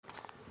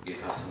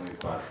ጌታ ስሙ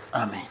ይባረክ።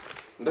 አሜን።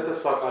 እንደ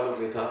ተስፋ ቃሉ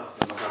ጌታ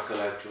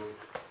በመካከላችሁ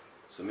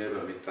ስሜ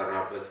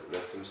በሚጠራበት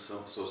ሁለትም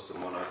ሶስትም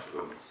ሆናችሁ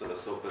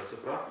በምትሰበሰቡበት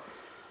ስፍራ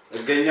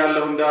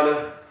እገኛለሁ እንዳለ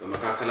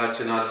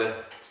በመካከላችን አለ።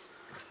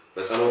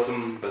 በጸሎትም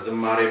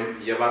በዝማሬም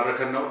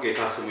እየባረከን ነው።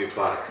 ጌታ ስሙ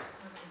ይባረክ።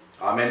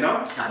 አሜን ነው።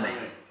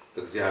 አሜን።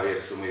 እግዚአብሔር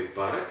ስሙ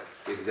ይባረክ።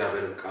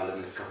 የእግዚአብሔርን ቃል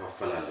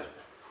እንከፋፈላለን።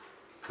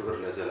 ክብር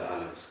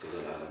ለዘላለም እስከ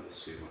ዘላለም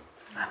እሱ ይሁን።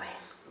 አሜን።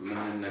 ምን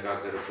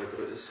እንነጋገርበት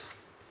ርዕስ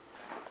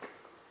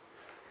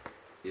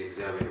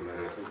የእግዚአብሔር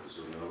ምህረቱ ብዙ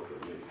ነው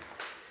በሚል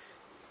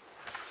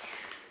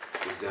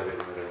የእግዚአብሔር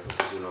ምህረቱ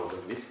ብዙ ነው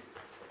በሚል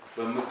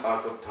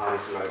በመጣቀብ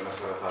ታሪክ ላይ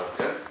መሰረት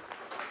አድርገን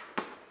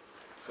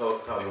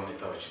ከወቅታዊ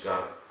ሁኔታዎች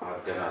ጋር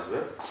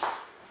አገናዝበን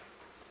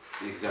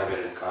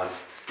የእግዚአብሔርን ቃል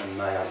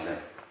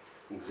እናያለን።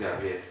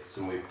 እግዚአብሔር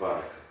ስሙ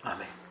ይባረክ።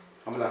 አሜን።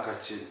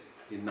 አምላካችን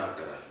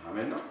ይናገራል።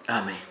 አሜን ነው።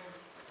 አሜን።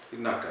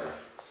 ይናገራል።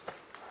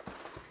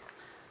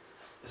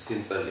 እስቲ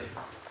እንጸልይ።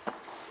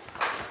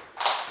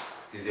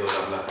 ጊዜው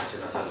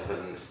ለአምላካችን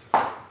አሳልፈን እንስጥ።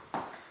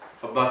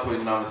 አባት ሆይ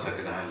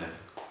እናመሰግናለን።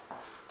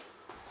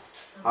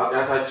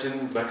 ኃጢአታችን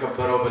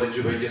በከበረው በልጁ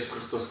በኢየሱስ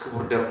ክርስቶስ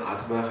ክቡር ደም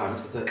አጥበህ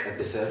አንጽተህ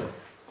ቀድሰህ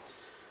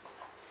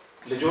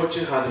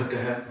ልጆችህ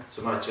አድርገህን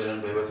ስማችንን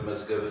በሕይወት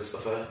መዝገብ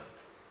ጽፈህ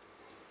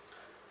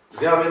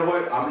እግዚአብሔር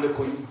ሆይ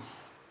አምልኩኝ፣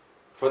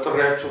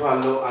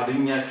 ፈጥሬያችኋለሁ፣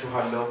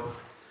 አድኛችኋለሁ፣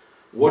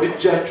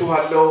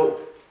 ወድጃችኋለሁ፣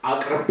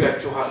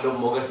 አቅርቤያችኋለሁ፣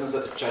 ሞገስን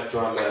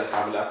ሰጥቻችኋለሁ ያልክ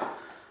አምላክ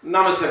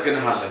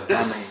እናመሰግንሃለን።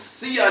 ደስ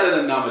ይያለን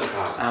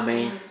እናመልክሃለን።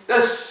 አሜን።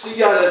 ደስ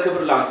ይያለን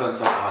ክብር ላንተ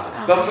እንሰጣለን።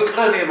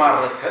 በፍቅርህ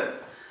የማረከን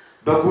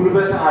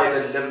በጉልበትህ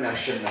አይደለም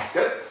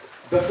ያሸነፍከን፣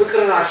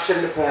 በፍቅርህ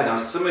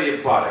አሸንፈህናል። ስምህ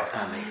ይባረክ።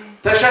 አሜን።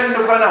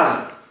 ተሸንፈናል።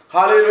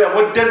 ሃሌሉያ።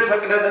 ወደን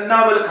ፈቅደን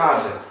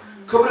እናመልክሃለን፣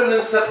 ክብርን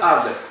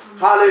እንሰጣለን።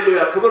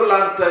 ሃሌሉያ። ክብር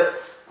ላንተ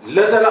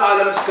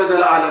ለዘላለም እስከ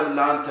ዘላለም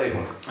ላንተ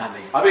ይሁን።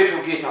 አሜን። አቤቱ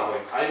ጌታ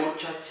ሆይ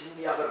አይኖቻችንን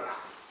ያበራ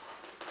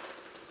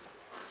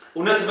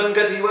እውነት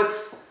መንገድ ህይወት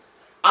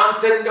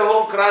አንተ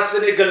እንደሆንክ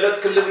ራስህን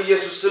የገለጥክልን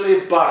ኢየሱስ ስምህ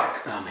ይባረክ።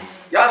 አሜን።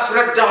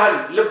 ያስረዳሃል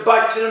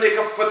ልባችንን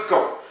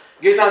የከፈትከው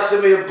ጌታ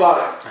ስምህ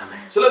ይባረክ።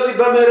 አሜን። ስለዚህ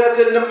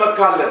በምህረትህ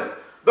እንመካለን፣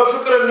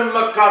 በፍቅር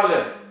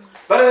እንመካለን፣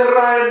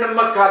 በርህራሄ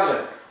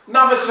እንመካለን።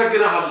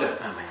 እናመሰግንሃለን።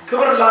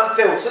 ክብር ላንተ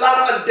ይሁን።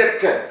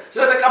 ስላጸደቅከን፣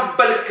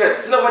 ስለተቀበልከን፣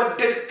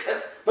 ስለወደድከን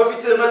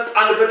በፊትህ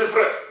መጣን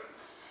በድፍረት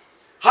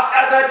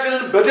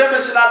ኃጢአታችንን በደም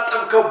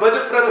ስላጠብከው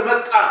በድፍረት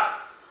መጣን።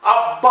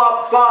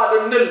 አባባ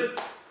ልንል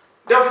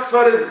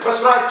ደፈርን።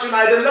 በስራችን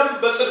አይደለም፣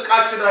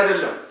 በጽድቃችን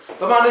አይደለም፣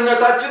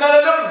 በማንነታችን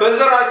አይደለም፣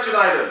 በዘራችን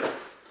አይደለም።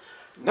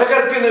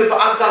 ነገር ግን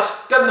በአንተ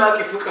አስደናቂ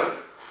ፍቅር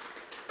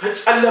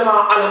ከጨለማ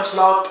ዓለም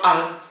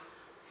ስላወጣህን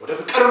ወደ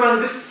ፍቅር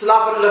መንግስት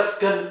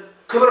ስላፈለስከን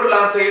ክብር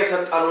ላንተ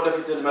የሰጣን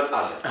ወደፊት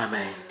እንመጣለን።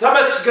 አሜን።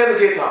 ተመስገን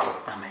ጌታ ሆይ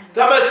አሜን።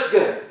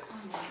 ተመስገን።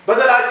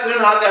 በደላችንን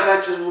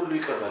ኃጢአታችንን ሁሉ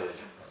ይቅር በልልን።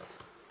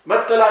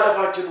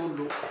 መተላለፋችን ሁሉ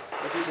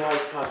በፊትህ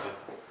አይታሰብ።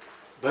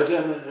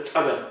 በደምህ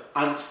እጠበን፣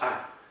 አንጻን፣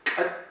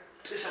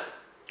 ቀድሰን።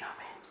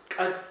 አሜን።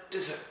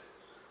 ቀድሰን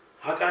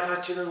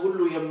ኃጢአታችንን ሁሉ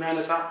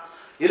የሚያነጻ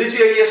የልጅ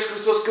የኢየሱስ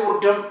ክርስቶስ ክቡር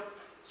ደም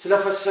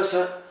ስለፈሰሰ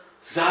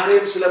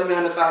ዛሬም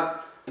ስለሚያነጻን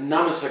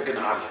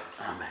እናመሰግንሃለን።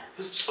 አሜን።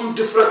 ፍጹም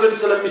ድፍረትን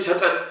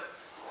ስለሚሰጠን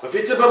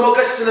በፊትህ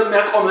በሞገስ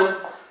ስለሚያቆመን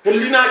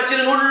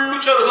ህሊናችንን ሁሉ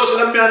ጨርሶ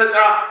ስለሚያነጻ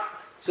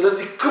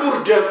ስለዚህ ክቡር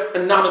ደም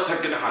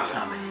እናመሰግንሃለን።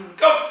 አሜን።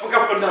 ከፍ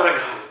ከፍ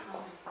እናደርግሃለን።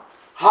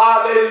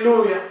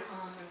 ሃሌሉያ።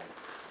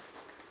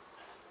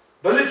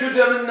 በልጁ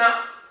ደምና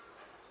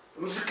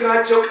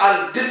ምስክራቸው ቃል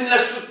ድል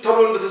ነሱት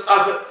ተብሎ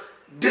እንደተጻፈ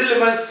ድል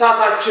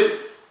መንሳታችን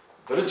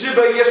በልጅ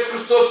በኢየሱስ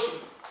ክርስቶስ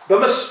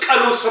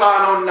በመስቀሉ ስራ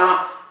ነውና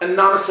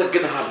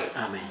እናመሰግንሃለን።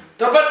 አሜን።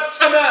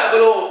 ተፈጸመ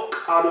ብሎ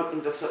ቃሉ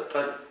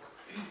እንደተሰጠን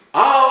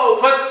አዎ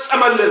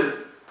ፈጸመልን።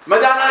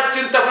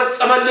 መዳናችን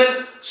ተፈጸመልን።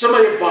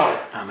 ስምህ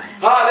ይባረክ። አሜን።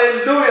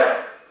 ሃሌሉያ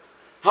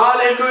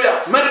ሃሌሉያ።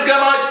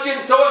 መርገማችን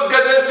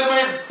ተወገደ። ስምህ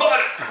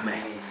ይባረክ።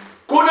 አሜን።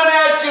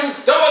 ኩነኔያችን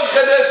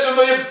ተወገደ።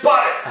 ስምህ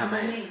ይባረክ።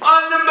 አሜን።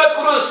 አንድም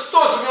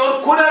በክርስቶስ ቢሆን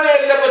ኩነኔ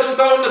የለበትም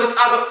ተብሎ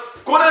እንደተጻፈ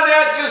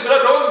ኩነኔያችን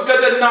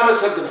ስለተወገደ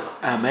እናመሰግናለን።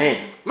 አሜን።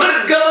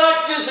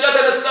 መርገማችን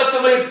ስለተነሳ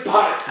ስምህ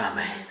ይባረክ።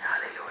 አሜን።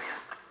 ሃሌሉያ።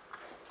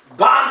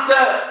 በአንተ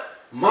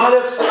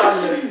ማለፍ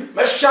ስላለ፣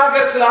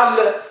 መሻገር ስላለ፣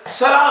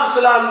 ሰላም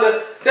ስላለ፣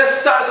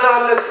 ደስታ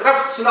ስላለ፣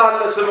 ረፍት ስላለ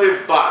ስምህ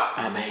ይባረክ።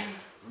 አሜን።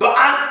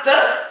 በአንተ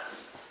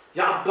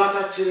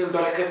የአባታችንን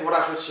በረከት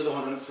ወራሾች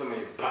ስለሆነን ስምህ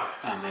ይባረክ።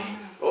 አሜን።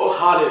 ኦ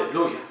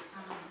ሃሌሉያ።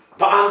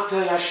 በአንተ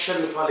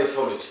ያሸንፋል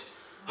የሰው ልጅ።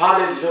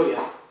 ሃሌሉያ።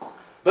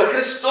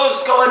 በክርስቶስ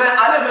ከሆነ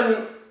ዓለምን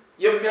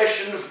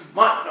የሚያሸንፍ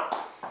ማን ነው?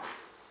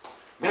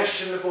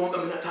 የሚያሸንፈውም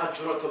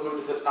እምነታችሁ ነው ተብሎ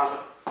እንደተጻፈ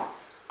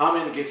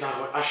አሜን። ጌታ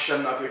ሆይ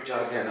አሸናፊዎች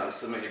አድርገናል።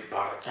 ስምህ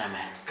ይባረክ።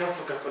 አሜን። ከፍ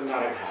ከፍ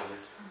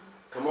እናደርግሃለን።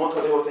 ከሞት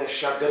ወደ ሕይወት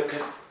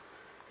ያሻገርከን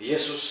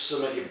ኢየሱስ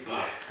ስምህ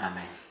ይባረክ።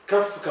 አሜን።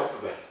 ከፍ ከፍ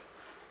በል።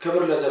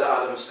 ክብር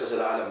ለዘላለም እስከ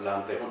ዘላለም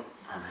ላንተ ይሁን።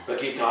 አሜን።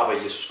 በጌታ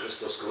በኢየሱስ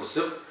ክርስቶስ ክቡር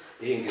ስም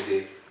ይህን ጊዜ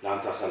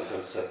ላንተ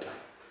አሳልፈን ሰጠን።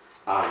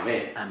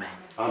 አሜን አሜን።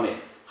 አሜን።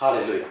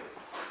 ሃሌሉያ።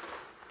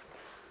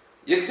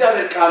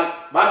 የእግዚአብሔር ቃል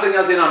በአንደኛ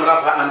ዜና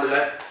ምዕራፍ 21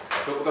 ላይ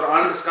ከቁጥር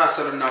 1 እስከ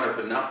 10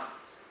 እናነብና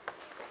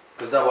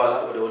ከዛ በኋላ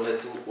ወደ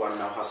እውነቱ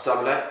ዋናው ሐሳብ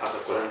ላይ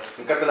አተኩረን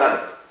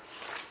እንቀጥላለን።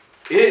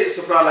 ይሄ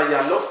ስፍራ ላይ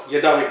ያለው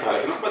የዳዊት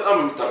ታሪክ ነው። በጣም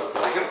የምታውቁት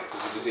ታሪክ ነው።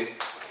 ብዙ ጊዜ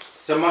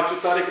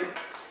ሰማችሁት ታሪክ ነው።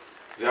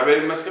 እግዚአብሔር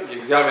ይመስገን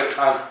የእግዚአብሔር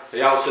ቃል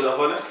ያው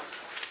ስለሆነ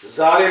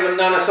ዛሬም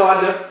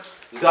እናነሳዋለን፣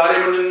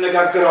 ዛሬም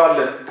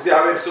እንነጋገረዋለን።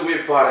 እግዚአብሔር ስሙ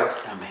ይባረክ።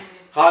 አሜን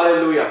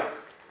ሃሌሉያ።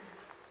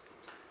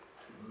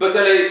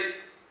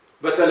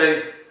 በተለይ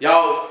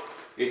ያው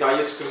ጌታ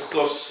ኢየሱስ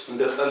ክርስቶስ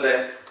እንደጸለየ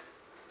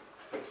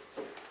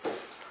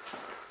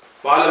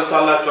በዓለም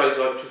ሳላችሁ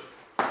አይዟችሁ፣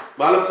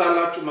 በዓለም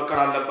ሳላችሁ መከራ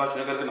አለባችሁ፣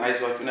 ነገር ግን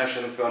አይዟችሁ እኔ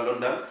አሸንፌዋለሁ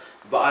እንዳለ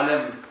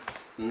በዓለም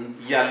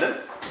እያለን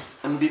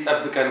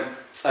እንዲጠብቀን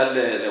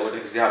ጸለየ ወደ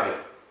እግዚአብሔር።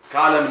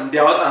 ከዓለም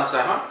እንዲያወጣን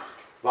ሳይሆን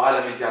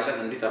በዓለም እያለን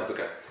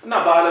እንዲጠብቀን እና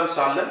በዓለም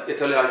ሳለን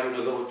የተለያዩ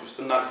ነገሮች ውስጥ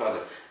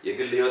እናልፋለን።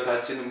 የግል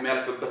ህይወታችን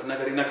የሚያልፍበት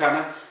ነገር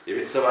ይነካናል፣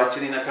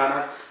 የቤተሰባችን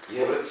ይነካናል፣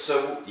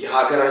 የህብረተሰቡ፣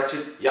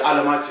 የሀገራችን፣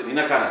 የዓለማችን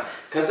ይነካናል።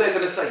 ከዛ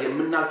የተነሳ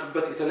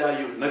የምናልፍበት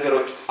የተለያዩ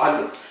ነገሮች አሉ።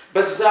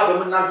 በዛ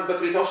በመናልፍበት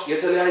ሁኔታ ውስጥ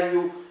የተለያዩ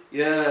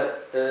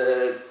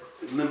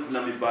ምንድን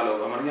ነው የሚባለው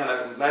በአማርኛ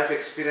ላይፍ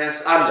ኤክስፒሪየንስ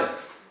አለ።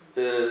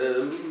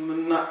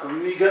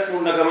 የሚገጥሙ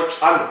ነገሮች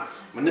አሉ።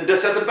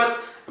 የምንደሰትበት፣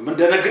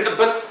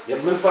 የምንደነግጥበት፣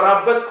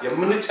 የምንፈራበት፣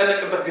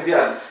 የምንጨነቅበት ጊዜ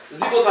አለ።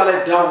 እዚህ ቦታ ላይ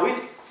ዳዊት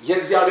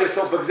የእግዚአብሔር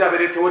ሰው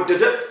በእግዚአብሔር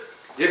የተወደደ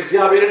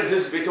የእግዚአብሔርን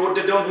ህዝብ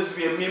የተወደደውን ህዝብ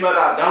የሚመራ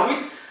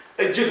ዳዊት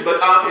እጅግ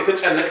በጣም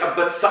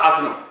የተጨነቀበት ሰዓት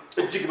ነው።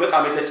 እጅግ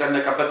በጣም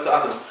የተጨነቀበት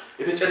ሰዓት ነው።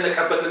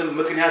 የተጨነቀበትን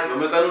ምክንያት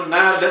በመጠኑ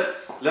እናያለን።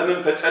 ለምን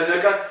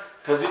ተጨነቀ፣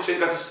 ከዚህ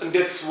ጭንቀት ውስጥ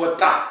እንዴት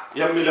ወጣ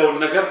የሚለውን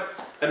ነገር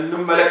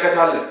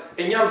እንመለከታለን።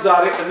 እኛም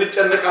ዛሬ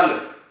እንጨነቃለን፣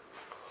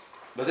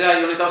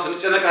 በተለያየ ሁኔታ ውስጥ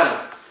እንጨነቃለን።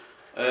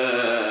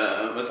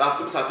 መጽሐፍ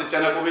ቅዱስ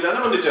አትጨነቁ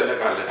ቢለንም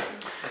እንጨነቃለን።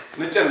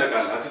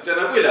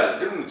 አትጨነቁ ይላል፣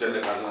 ግን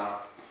እንጨነቃለን።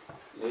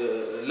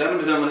 ለምን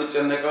ነው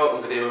የምንጨነቀው?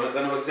 እንግዲህ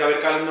በመጠኑ በእግዚአብሔር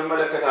ቃል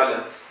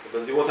እንመለከታለን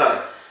በዚህ ቦታ ላይ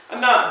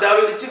እና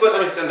ዳዊት እጅግ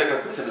በጣም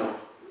የተጨነቀበት ነው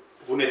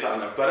ሁኔታ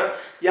ነበረ።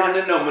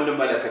 ያንን ነው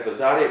የምንመለከተው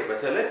ዛሬ።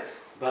 በተለይ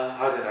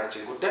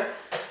በሀገራችን ጉዳይ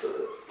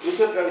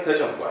ኢትዮጵያዊ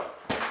ተጨንቋል።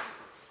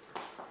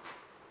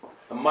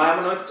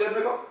 የማያምነው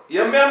የተጨነቀው፣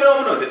 የሚያምነው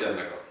ነው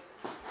የተጨነቀው።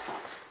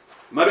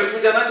 መሪዎች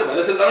ብቻ ናቸው፣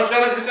 ባለስልጣኖች ብቻ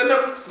ናቸው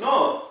የተጨነቁት? ኖ፣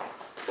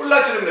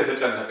 ሁላችንም ነው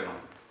የተጨነቅነው።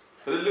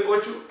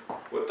 ትልልቆቹ፣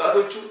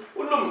 ወጣቶቹ፣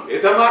 ሁሉም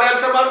የተማረ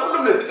ያልተማረ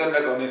ሁሉም ነው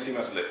የተጨነቀው። ነው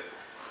ሲመስለኝ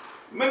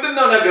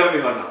ምንድነው ነገ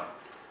የሚሆነው?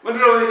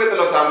 ምንድነው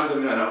በሚቀጥለው ሳምንት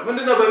የሚሆነው?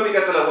 ምንድነው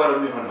በሚቀጥለው ወር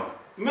የሚሆነው?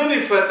 ምን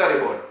ይፈጠር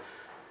ይሆን?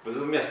 ብዙ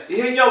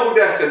ይሄኛው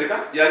ጉዳይ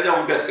ያስጨንቃል፣ ያኛው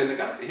ጉዳይ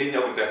ያስጨንቃል፣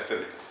 ይሄኛው ጉዳይ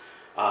ያስጨንቃል።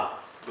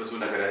 ብዙ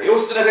ነገር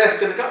የውስጥ ነገር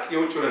ያስጨንቃል፣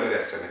 የውጭ ነገር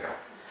ያስጨንቃል።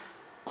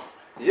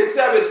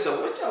 የእግዚአብሔር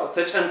ሰዎች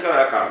ተጨንቀው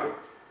ያውቃሉ።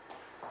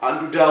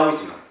 አንዱ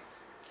ዳዊት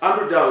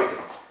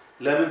ነው።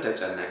 ለምን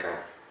ተጨነቀ?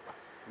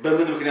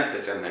 በምን ምክንያት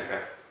ተጨነቀ?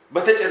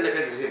 በተጨነቀ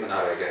ጊዜ ምን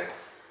አደረገ?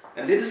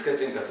 እንዴትስ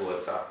ከጭንቀቱ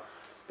ወጣ?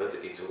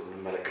 በጥቂቱ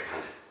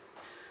እንመለከታለን።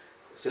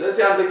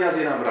 ስለዚህ አንደኛ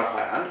ዜና ምዕራፍ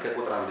 21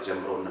 ከቁጥር 1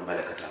 ጀምሮ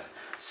እንመለከታለን።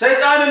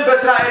 ሰይጣንን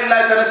በእስራኤል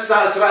ላይ ተነሳ፣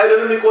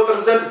 እስራኤልንም ይቆጥር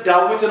ዘንድ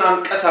ዳዊትን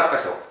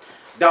አንቀሳቀሰው።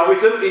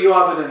 ዳዊትም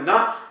ኢዮአብንና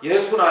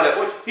የሕዝቡን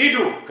አለቆች ሂዱ፣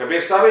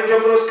 ከቤርሳቤ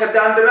ጀምሮ እስከ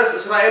ዳን ድረስ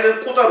እስራኤልን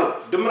ቁጠሩ፣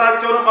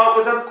 ድምራቸውንም አውቅ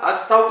ዘንድ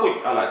አስታውቁኝ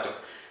አላቸው።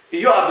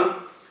 ኢዮአብም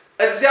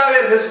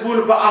እግዚአብሔር ሕዝቡን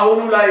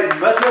በአሁኑ ላይ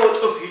 100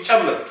 እጥፍ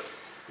ይጨምር፣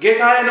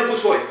 ጌታዬ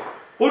ንጉሥ ሆይ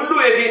ሁሉ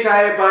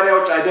የጌታዬ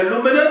ባሪያዎች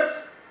አይደሉምን?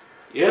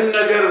 ይህን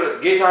ነገር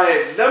ጌታዬ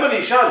ለምን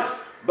ይሻል?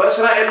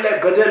 በእስራኤል ላይ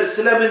በደል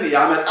ስለምን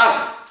ያመጣል?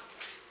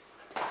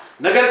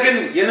 ነገር ግን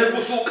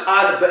የንጉሱ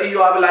ቃል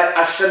በኢዮአብ ላይ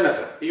አሸነፈ።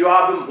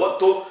 ኢዮአብም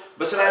ወጥቶ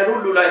በእስራኤል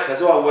ሁሉ ላይ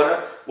ተዘዋወረ፣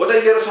 ወደ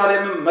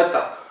ኢየሩሳሌምም መጣ።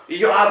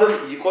 ኢዮአብም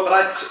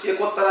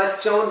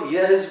የቆጠራቸውን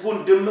የሕዝቡን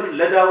ድምር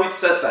ለዳዊት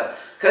ሰጠ።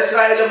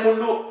 ከእስራኤልም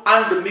ሁሉ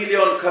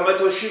 1,000,000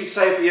 ከ100,000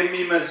 ሰይፍ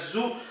የሚመዙ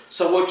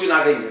ሰዎችን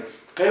አገኘ።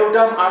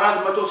 ከይሁዳም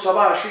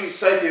 470,000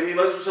 ሰይፍ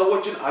የሚመዙ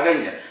ሰዎችን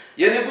አገኘ።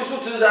 የንጉሱ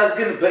ትእዛዝ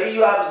ግን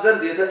በኢዮአብ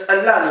ዘንድ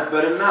የተጠላ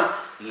ነበርና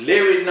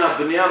ሌዊና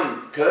ብንያም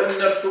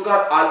ከእነርሱ ጋር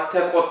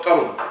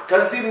አልተቆጠሩም።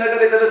 ከዚህም ነገር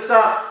የተነሳ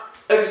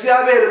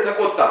እግዚአብሔር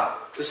ተቆጣ፣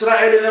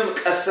 እስራኤልንም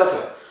ቀሰፈ።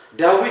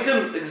 ዳዊትም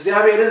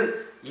እግዚአብሔርን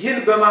ይህን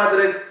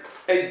በማድረግ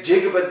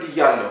እጅግ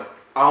በድያለሁ፣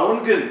 አሁን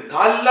ግን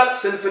ታላቅ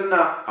ስንፍና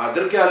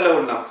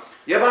አድርጌያለሁና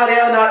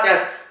የባሪያህን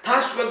ኃጢአት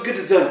ታስወግድ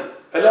ዘንድ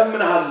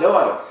እለምንሃለሁ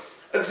አለው።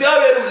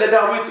 እግዚአብሔርም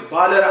ለዳዊት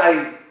ባለ ራእይ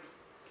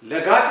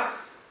ለጋድ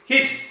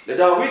ሂድ፣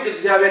 ለዳዊት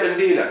እግዚአብሔር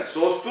እንዲህ ይላል፣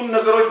 3ቱን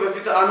ነገሮች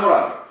በፊት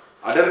አኖራለሁ፣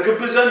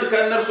 አደርግብህ ዘንድ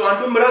ከእነርሱ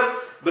አንዱን ምረጥ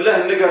ብለህ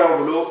ንገረው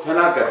ብሎ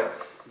ተናገረው።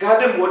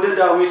 ጋድም ወደ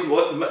ዳዊት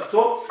መጥቶ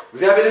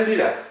እግዚአብሔር እንዲህ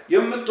ይላል፣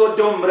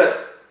 የምትወደውን ምረጥ፣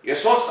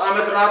 የ3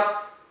 ዓመት ራብ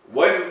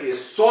ወይም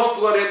የ3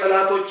 ወር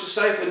የጠላቶች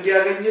ሰይፍ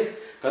እንዲያገኝህ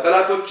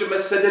ከጠላቶች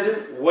መሰደድን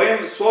ወይም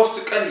 3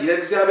 ቀን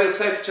የእግዚአብሔር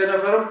ሰይፍ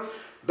ቸነፈርም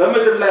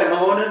በምድር ላይ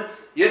መሆንን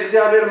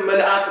የእግዚአብሔር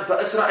መልአክ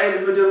በእስራኤል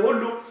ምድር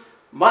ሁሉ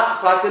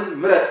ማጥፋትን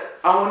ምረጥ።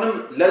 አሁንም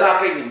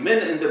ለላከኝ ምን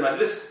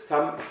እንድመልስ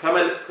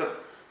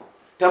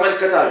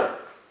ተመልከት አለው።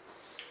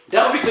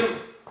 ዳዊትም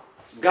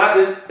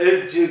ጋድን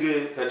እጅግ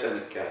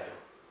ተጨንቄያለሁ፣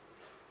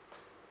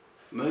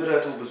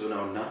 ምህረቱ ብዙ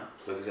ነውና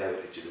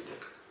በእግዚአብሔር እጅ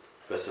ልውደቅ፣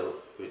 በሰው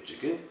እጅ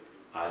ግን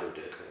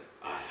አልውደቅ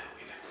አለው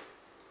ይላል።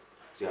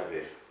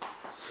 እግዚአብሔር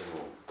ስሙ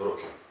ብሩክ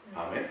ይሁን።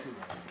 አሜን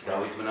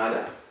ዳዊት ምን አለ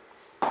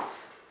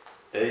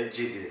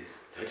እጅግ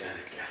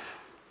ተጨነቅያለሁ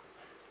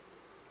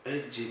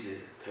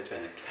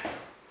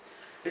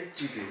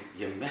እጅግ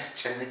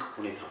የሚያስጨንቅ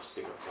ሁኔታ ውስጥ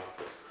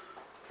የገባበት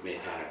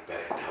ሁኔታ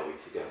ነበር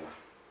ዳዊት ይገርማል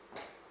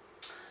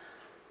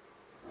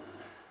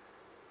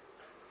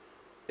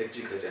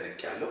እጅግ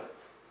ተጨነቅያለሁ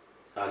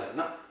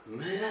አለና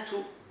ምህረቱ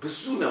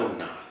ብዙ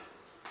ነውና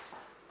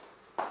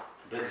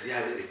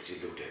በእግዚአብሔር እጅ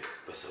ልውደቅ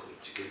በሰው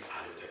እጅ ግን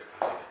አልወደቅ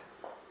አለ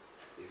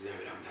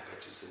እግዚአብሔር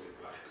አምላካችን ስም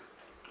ይባረክ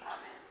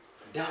አሜን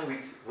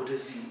ዳዊት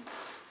ወደዚህ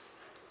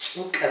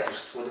ጭንቀት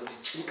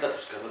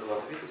ውስጥ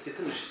ከመግባቱ በፊት እስቲ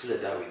ትንሽ ስለ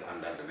ዳዊት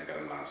አንዳንድ ነገር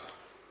እናንሳ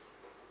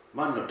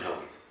ማን ነው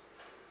ዳዊት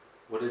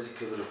ወደዚህ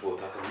ክብር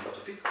ቦታ ከመምጣቱ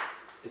በፊት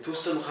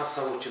የተወሰኑ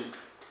ሐሳቦችን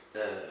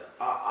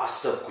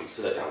አሰብኩኝ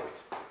ስለ ዳዊት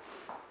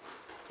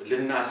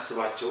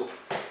ልናስባቸው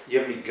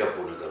የሚገቡ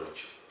ነገሮች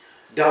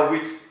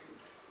ዳዊት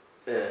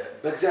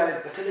በእግዚአብሔር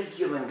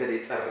በተለየ መንገድ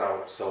የጠራው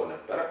ሰው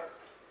ነበር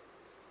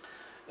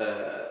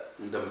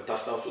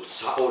እንደምታስታውሱት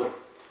ሳኦል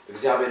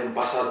እግዚአብሔርን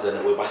ባሳዘነ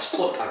ወይ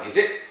ባስቆጣ ጊዜ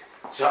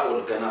ሳኦል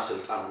ገና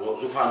ስልጣን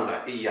ዙፋኑ ላይ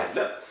እያለ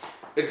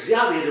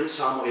እግዚአብሔርም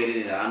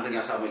ሳሙኤልን አንደኛ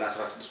ሳሙኤል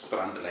 16 ቁጥር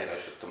 1 ላይ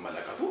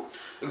ስትመለከቱ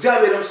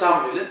እግዚአብሔርም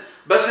ሳሙኤልን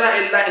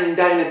በእስራኤል ላይ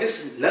እንዳይነግስ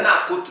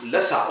ለናቁት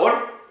ለሳኦል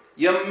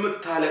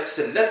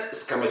የምታለቅስለት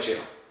እስከመቼ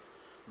ነው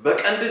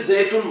በቀንድ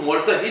ዘይቱን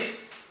ሞልተህ ሂድ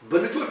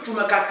በልጆቹ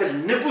መካከል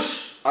ንጉስ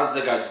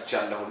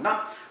አዘጋጅቻለሁና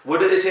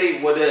ወደ እሴይ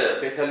ወደ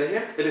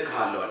ቤተልሔም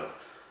እልክሃለሁ አለ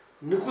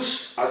ንጉስ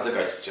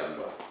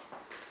አዘጋጅቻለሁ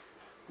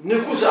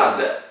ንጉስ አለ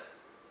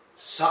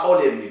ሳኦል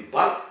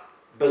የሚባል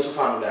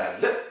በዙፋኑ ላይ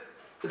አለ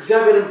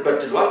እግዚአብሔርን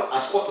በድሏል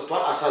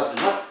አስቆጥቷል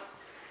አሳዝኗል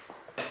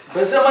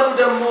በዘመኑ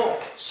ደግሞ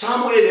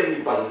ሳሙኤል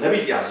የሚባል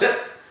ነብይ አለ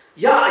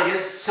ያ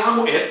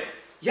የሳሙኤል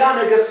ያ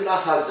ነገር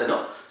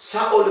ስላሳዘነው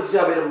ሳኦል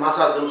እግዚአብሔርን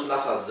ማሳዘኑ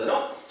ስላሳዘነው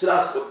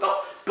ስላስቆጣው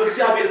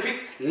በእግዚአብሔር ፊት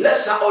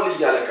ለሳኦል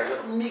እያለቀሰ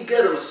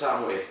የሚገርም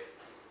ሳሙኤል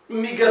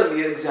የሚገርም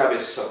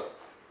የእግዚአብሔር ሰው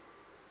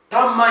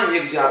ታማኝ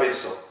የእግዚአብሔር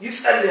ሰው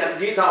ይጸልያል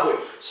ጌታ ሆይ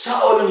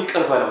ሳኦልን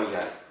ይቅር በለው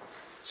ይላል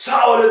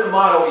ሳኦልን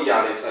ማረው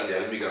ይላል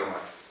ይጸልያል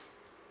የሚገርማችሁ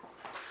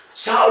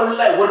ሳኦል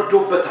ላይ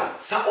ወርዶበታል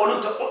ሳኦልን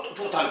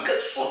ተቆጥቶታል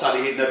ገጽጾታል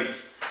ይሄ ነብይ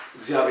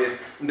እግዚአብሔር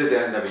እንደዚህ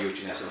አይነት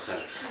ነብዮችን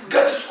ያስነሳል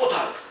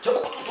ገጽጾታል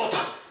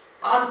ተቆጥቶታል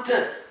አንተ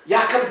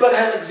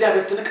ያከበረህን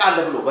እግዚአብሔር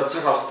ትንቃለህ ብሎ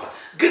በተሰራው ጥፋት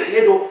ግን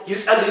ሄዶ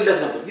ይጸልይለት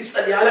ነበር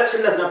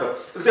ያለቅስለት ነበር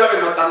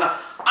እግዚአብሔር መጣና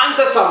አንተ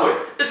ሳሙኤል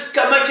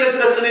እስከ መቼ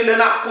ድረስ እኔ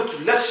ለናቁት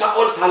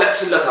ለሳኦል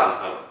ታለቅስለታለህ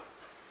አለ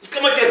እስከ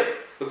መቼ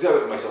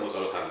እግዚአብሔር የማይሰማው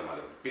ጸሎት አለ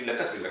ማለት ነው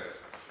ቢለቀስ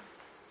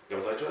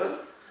ገብታችሁ አይደል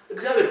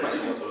እግዚአብሔር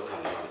የማይሰማው ጸሎት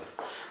አለ ማለት ነው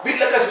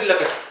ቢለቀስ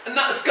እና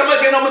እስከ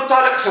መቼ ነው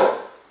የምታለቅሰው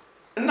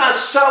እና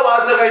ሰው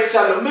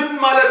አዘጋጅቻለሁ ምን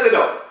ማለት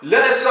ነው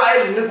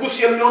ለእስራኤል ንጉስ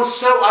የሚሆን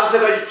ሰው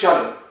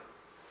አዘጋጅቻለሁ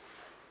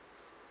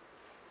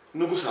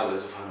ንጉስ አለ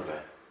ዙፋኑ ላይ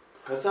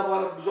ከዛ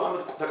በኋላ ብዙ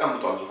አመት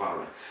ተቀምጧል ዙፋኑ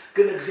ላይ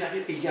ግን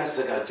እግዚአብሔር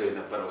እያዘጋጀው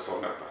የነበረው ሰው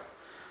ነበር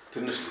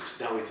ትንሽ ልጅ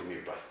ዳዊት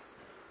የሚባል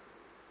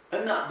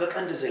እና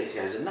በቀንድ ዘይት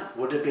ያዘና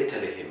ወደ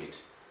ቤተልሔም ሄደ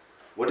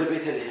ወደ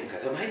ቤተልሔም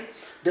ከተማ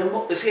ደግሞ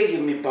እሴይ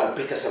የሚባል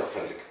ቤተሰብ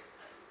ፈልግ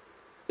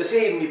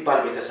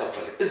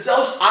እዛ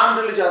ውስጥ አንድ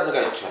ልጅ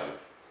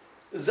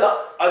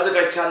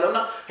አዘጋጅቻለሁና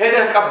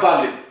ሄደህ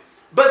ቀባልኝ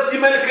በዚህ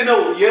መልክ ነው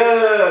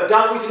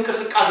የዳዊት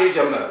እንቅስቃሴ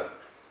የጀመረው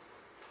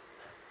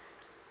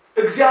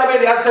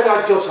እግዚአብሔር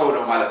ያዘጋጀው ሰው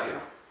ነው ማለት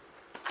ነው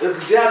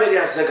እግዚአብሔር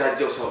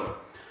ያዘጋጀው ሰው ነው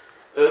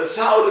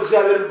ሳኦል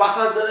እግዚአብሔርን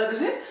ባሳዘነ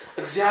ጊዜ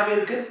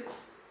እግዚአብሔር ግን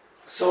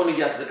ሰውን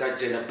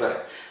ያዘጋጀ ነበር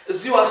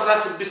እዚሁ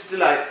 16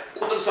 ላይ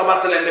ቁጥር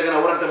 7 ላይ እንደገና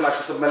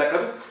ወረደላችሁ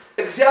ተመለከቱ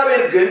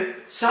እግዚአብሔር ግን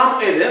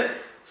ሳሙኤልን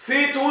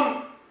ፊቱን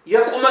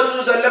የቁመቱን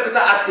ዘለክታ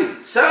አቲ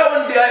ሰው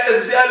እንዲያ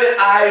እግዚአብሔር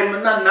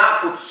አይምና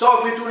ናቁት ሰው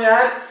ፊቱን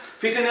ያህል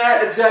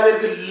እግዚአብሔር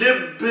ግን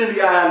ልብን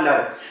ያያል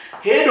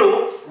ሄዶ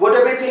ወደ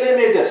ቤተልሔም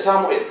ሄደ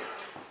ሳሙኤል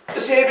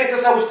እሴይ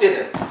ቤተሰብ ውስጥ ሄደ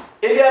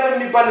ኤልያብ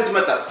የሚባል ልጅ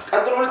መጣ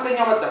ቀጥሎ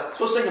ሁለተኛው መጣ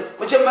ሶስተኛው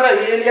መጀመሪያ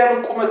የኤልያብን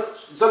ቁመት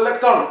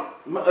ዘለክታው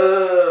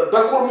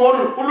በኩር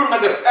መሆኑን ሁሉ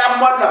ነገር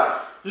ያሟላ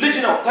ልጅ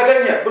ነው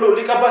ተገኘ ብሎ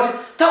ሊቀባሲ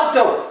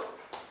ታውታው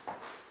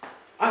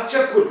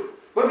አትቸኩል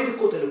በፊት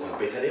እኮ ተልኳል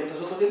ቤተልሔም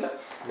ተሰጥቶት የለ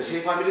እሴይ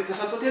ፋሚሊ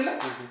ተሰጥቶት የለ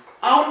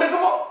አሁን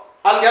ደግሞ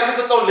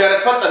ያልተሰጠው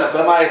ሊያረግ ፈጠነ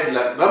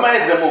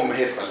በማየት ደግሞ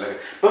መሄድ ፈለገ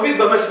በፊት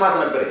በመስማት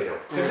ነበር ሄደው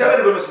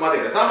እግዚአብሔር በመስማት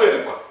ሄደ ሳሙኤል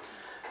እንኳን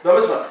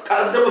በመስማት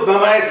ቀደም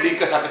በማየት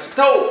ሊንቀሳቀስ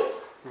ተው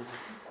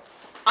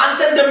አንተ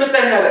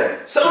እንደምታኝ ያለ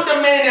ሰው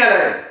እንደማይን ያለ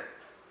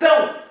ተው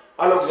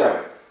አለው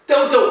እግዚአብሔር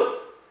ተው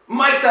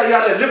ማይታይ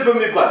ያለ ልብ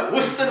የሚባል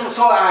ውስጥን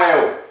ሰው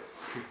አያየው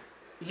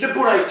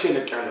ልቡን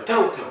አይቼንቅ ያለ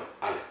ተው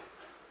አለ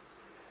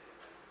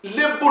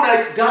ልቡን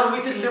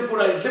ዳዊትን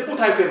ልቡ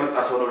ታይቶ የመጣ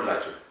ሰው ነው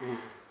ልላችሁ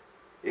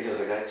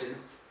የተዘጋጀ ነው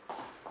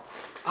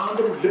አሁን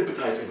ደግሞ ልብ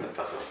ታይቶ የመጣ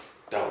ሰው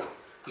ዳዊት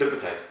ልብ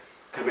ታይቶ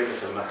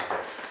ከቤተሰብ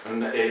መካከል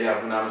እና ኤልያብ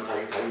ምናምን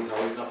ታዩና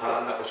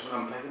ታላላቆች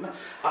ምናምን ታዩና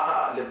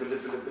ልብ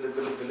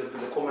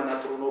ቆመና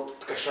ጥሩ ነው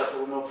ትከሻ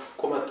ጥሩ ነው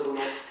ቆመት ጥሩ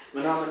ነው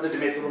ምናምን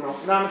እድሜ ጥሩ ነው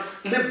ምናምን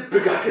ልብ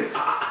ጋር ግን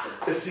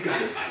እዚህ ጋር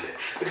ይባል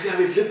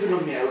እግዚአብሔር ልብ ነው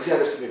የሚያየው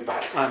እግዚአብሔር ስም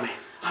ይባል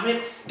አሜን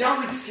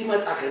ዳዊት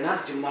ሲመጣ ገና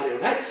ጅማሬው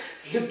ላይ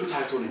ልብ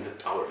ታይቶ ነው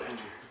የመጣው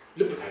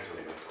ልብ ታይቶ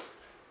ነው የመጣው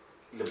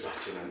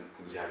ልባችንን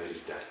እግዚአብሔር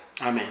ይዳል።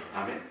 አሜን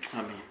አሜን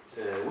አሜን።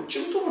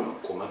 ውጭም ጥሩ ነው፣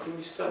 ቁመትም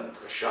ይስጠን፣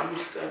 ትከሻም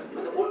ይስጠን፣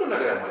 ሁሉ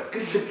ነገር ያሟላ፣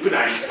 ግን ልብን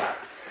አይንሳ።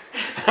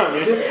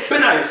 አሜን።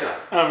 ልብን አይንሳ።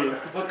 አሜን።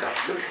 በቃ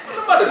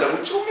ምንም አይደለም፣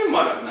 ውጭው ምን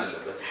ማለት ነው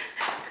አለበት፣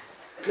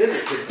 ግን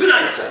ልብን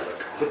አይንሳ።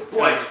 በቃ ልቡ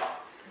አይጥፋ፣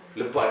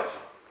 ልቡ አይጥፋ።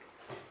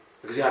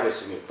 እግዚአብሔር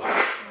ስም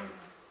ይባረክ።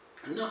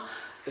 እና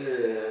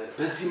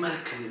በዚህ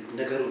መልክ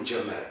ነገሩን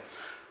ጀመረ።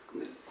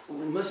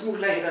 መዝሙር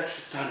ላይ ሄዳችሁ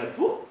ስታነቡ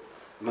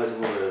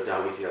መዝሙር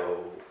ዳዊት ያው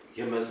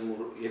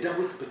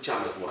የዳዊት ብቻ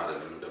መዝሙር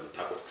አይደለም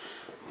እንደምታውቁት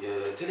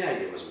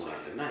የተለያየ መዝሙር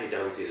አለና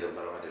የዳዊት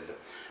የዘመረው አይደለም።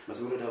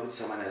 መዝሙር ዳዊት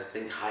 89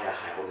 20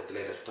 22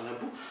 ላይ ሄዳችሁ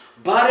ታነቡ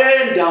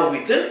ባሪያዬን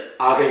ዳዊትን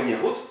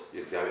አገኘሁት።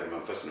 የእግዚአብሔር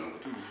መንፈስ ነው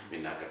እንግዲህ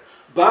የሚናገር።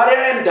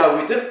 ባሪያዬን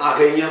ዳዊትን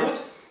አገኘሁት፣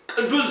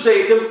 ቅዱስ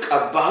ዘይትም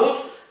ቀባሁት፣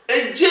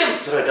 እጄም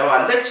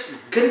ትረዳዋለች፣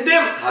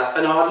 ክንዴም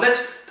ታጸናዋለች፣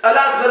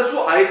 ጠላት በርሱ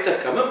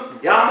አይጠቀምም፣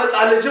 የአመፃ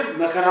ልጅም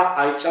መከራ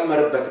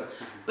አይጨመርበትም።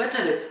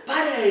 በተለይ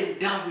ባሪያዬን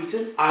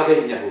ዳዊትን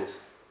አገኘሁት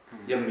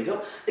የሚለው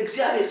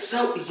እግዚአብሔር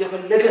ሰው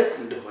እየፈለገ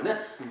እንደሆነ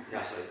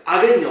ያሳያል።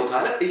 አገኘው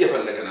ካለ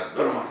እየፈለገ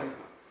ነበር ማለት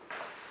ነው።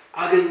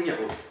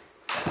 አገኘሁት፣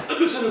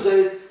 ቅዱስን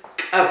ዘይት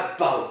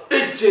ቀባሁት፣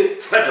 እጄ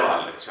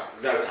ትረዳዋለች።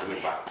 እግዚአብሔር ስም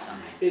ይባረክ።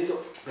 ይሄ ሰው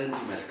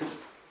በእንዲህ መልክ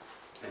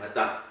መጣ።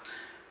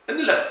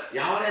 እንለፍ።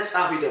 የሐዋርያት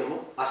ጸሐፊ ደግሞ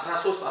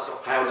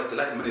 13:22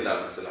 ላይ ምን ይላል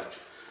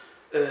መሰላችሁ?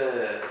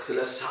 ስለ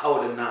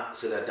ሳኦልና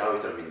ስለ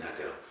ዳዊት ነው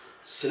የሚናገረው።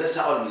 ስለ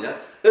ሳኦል ይላል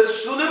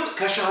እርሱንም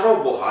ከሻረው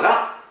በኋላ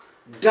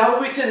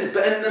ዳዊትን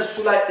በእነርሱ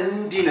ላይ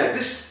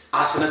እንዲነግስ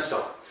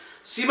አስነሳው፣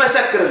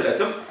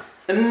 ሲመሰክርለትም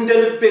እንደ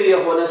ልቤ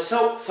የሆነ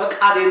ሰው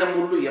ፈቃዴንም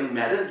ሁሉ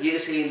የሚያደርግ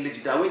የእሴይን ልጅ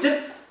ዳዊትን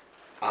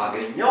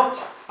አገኘው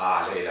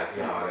አለ ይላል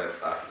የሐዋርያት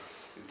ጸሐፊ።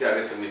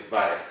 እግዚአብሔር ስም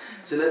ይባረክ።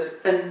 ስለዚህ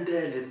እንደ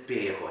ልቤ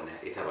የሆነ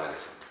የተባለ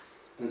ሰው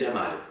እንደ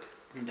ማለት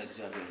እንደ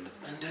እግዚአብሔር ልብ፣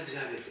 እንደ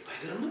እግዚአብሔር ልብ።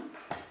 አይገርምም?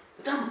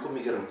 በጣም እኮ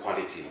የሚገርም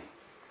ኳሊቲ ነው።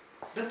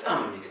 በጣም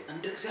የሚገርም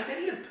እንደ እግዚአብሔር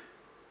ልብ።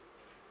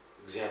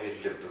 እግዚአብሔር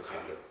ልብ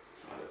ካለው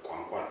ማለት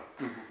ቋንቋ ነው።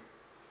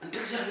 እንደ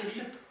እግዚአብሔር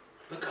ልብ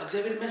በቃ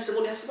እግዚአብሔር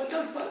የሚያስበውን ያስባል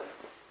ማለት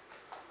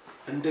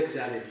እንደ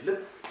እግዚአብሔር ልብ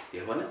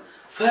የሆነ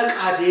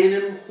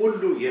ፈቃዴንም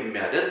ሁሉ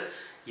የሚያደርግ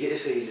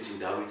የእሴይ ልጅ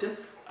ዳዊትን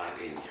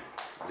አገኘው።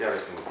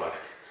 እግዚአብሔር ስም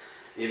ይባረክ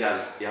ይላል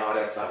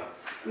የሐዋርያት ጸሐፊ።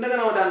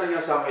 እንደገና ወደ አንደኛ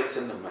ሳሙኤል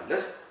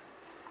ስንመለስ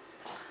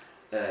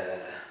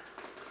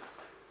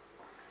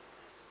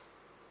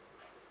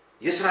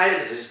የእስራኤል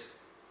ሕዝብ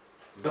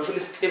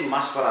በፍልስጤም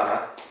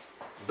ማስፈራራት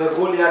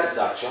በጎልያድ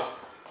ዛቻ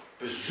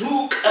ብዙ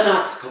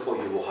ቀናት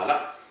ከቆዩ በኋላ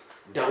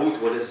ዳዊት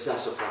ወደዛ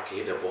ስፍራ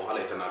ከሄደ በኋላ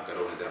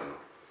የተናገረው ነገር ነው።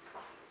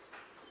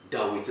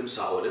 ዳዊትም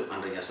ሳኦልን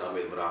አንደኛ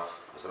ሳሙኤል ምዕራፍ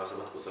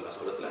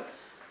 17:32 ላይ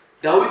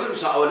ዳዊትም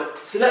ሳኦልን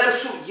ስለ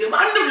እርሱ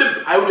የማንም ልብ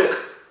አይውደቅ፣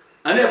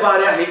 እኔ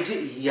ባሪያ ሄጄ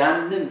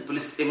ያንን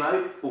ፍልስጤማዊ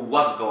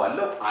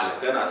እዋጋዋለሁ አለ።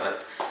 ገና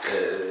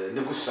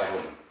ንጉስ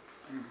ሳይሆን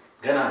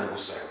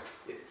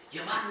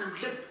የማንም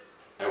ልብ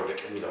አይውደቅ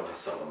የሚለውን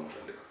ሐሳብ ነው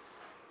የምፈልገው።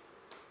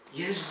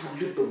 የህዝቡን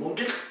ልብ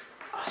መውደቅ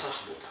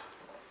አሳስቦታል።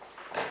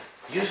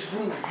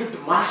 የህዝቡን ልብ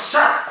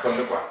ማሳት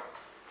ፈልጓል።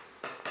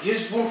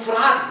 የህዝቡን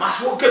ፍርሃት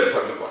ማስወገድ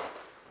ፈልጓል።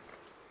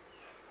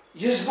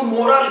 የህዝቡን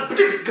ሞራል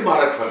ብድግ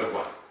ማድረግ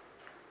ፈልጓል።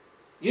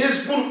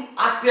 የህዝቡን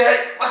አተያይ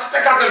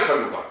ማስተካከል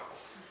ፈልጓል።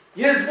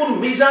 የህዝቡን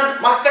ሚዛን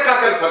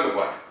ማስተካከል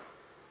ፈልጓል።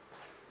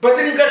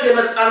 በድንገት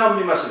የመጣ ነው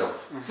የሚመስለው።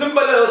 ዝም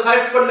ብሎ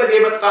ሳይፈለግ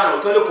የመጣ ነው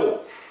ተልኮ።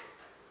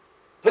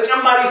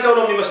 ተጨማሪ ሰው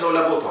ነው የሚመስለው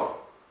ለቦታው።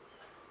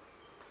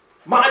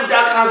 ማዕድ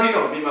አቅራቢ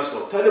ነው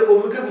የሚመስለው። ተልኮ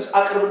ምግብ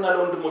አቅርብና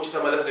ለወንድሞች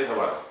ተመለስ ነው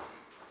የተባለው።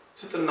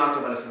 ስጥና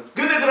ተመለስ ነው።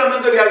 ግን እግረ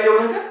መንገድ ያየው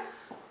ነገር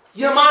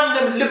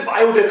የማንም ልብ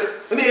አይውደቅ፣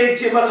 እኔ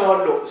እጄ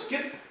መታዋለሁ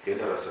እስኪል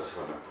የደረሰ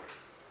ሰው ነበር።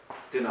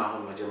 ግን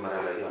አሁን መጀመሪያ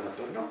ላይ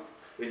ያነበርነው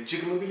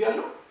እጅግ ምን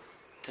ብያለሁ?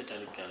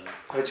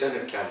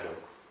 ተጨንቄያለሁ።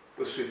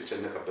 እሱ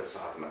የተጨነቀበት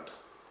ሰዓት መጣ።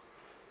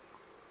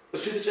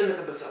 እሱ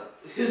የተጨነቀበት ሰዓት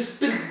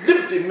ህዝብን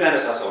ልብ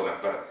የሚያነሳ ሰው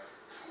ነበር።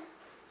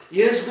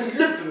 የህዝብን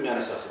ልብ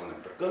የሚያነሳ ሰው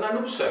ነበር። ገና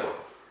ንጉስ ሳይሆን፣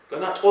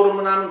 ገና ጦር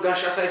ምናምን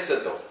ጋሻ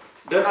ሳይሰጠው፣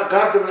 ገና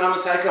ጋርድ ምናምን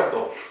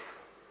ሳይከበው፣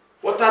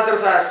 ወታደር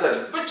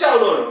ሳያሰልፍ ብቻ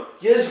ሆኖ ነው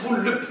የህዝቡን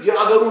ልብ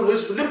የአገሩን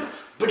ህዝብ ልብ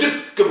ብድግ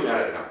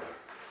የሚያደርግ ነበር።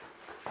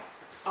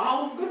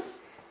 አሁን ግን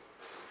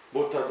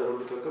በወታደር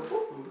ሁሉ ተከቦ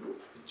ብሎ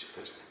እጅግ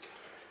ተጨነቀ።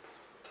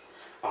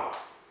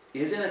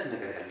 የዘነት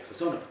ነገር ያለፈ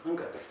ሰው ነበር።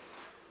 እንቀጥል።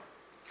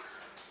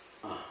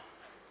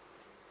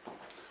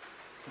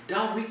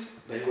 ዳዊት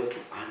በህይወቱ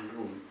አንዱ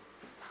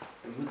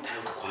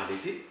የምታዩት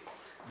ኳሊቲ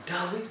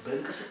ዳዊት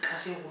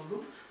በእንቅስቃሴ ሁሉ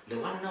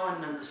ለዋና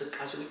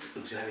እንቅስቃሴዎቹ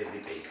እግዚአብሔርን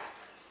ይጠይቃል።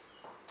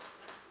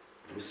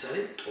 ለምሳሌ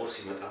ጦር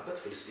ሲመጣበት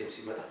ፍልስጤም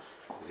ሲመጣ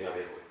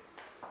እግዚአብሔር ሆይ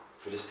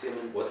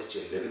ፍልስጤምን ወጥቼ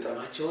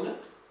ለግጠማቸውን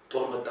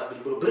ጦር መጣብኝ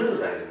ብሎ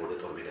ብርር አይልም። ወደ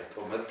ጦር ሜዳ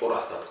ጦር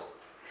አስታጥቀው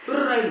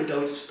ብርር አይልም።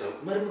 ዳዊት ስታዩ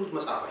መርምሩት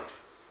መጻፋቸው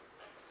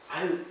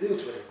አይዩት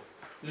በደም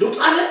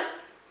ልውጣለ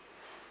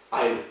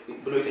አይ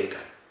ብሎ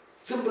ይጠይቃል።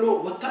 ዝም ብሎ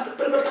ወታደር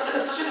በልበል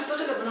ተሰለፍ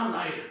ምናምን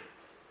አይልም።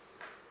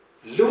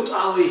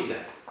 ልውጣው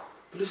ይላል።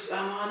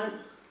 ፍልስጤማውያንን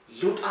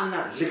ልውጣና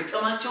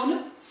ልግጠማቸውን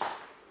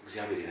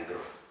እግዚአብሔር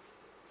ይነግረዋል።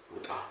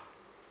 ውጣ፣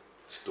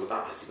 ስትወጣ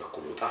በዚህ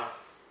በኩል ውጣ፣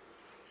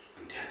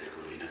 እንዲህ አድርግ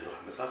ብሎ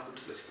ይነግረዋል። መጽሐፍ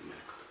ቅዱስ ላይ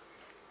ስትመለከቱ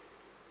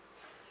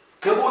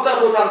ከቦታ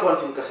ቦታ እንኳን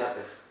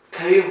ሲንቀሳቀስ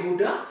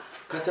ከይሁዳ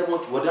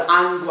ከተሞች ወደ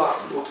አንዷ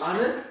ቦታን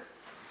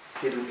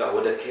ሄዱታ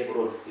ወደ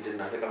ኬብሮን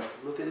ሄድና ተቀምጦ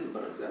ብሎት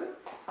ነበር እግዚአብሔር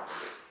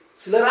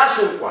ስለራሱ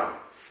እንኳን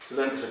ስለ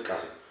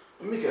እንቅስቃሴ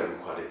የሚገርም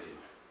ኳሊቲ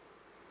ነው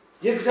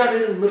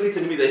የእግዚአብሔርን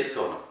ምሪትን የሚጠይቅ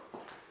ሰው ነው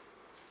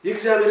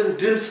የእግዚአብሔርን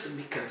ድምጽ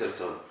የሚከተል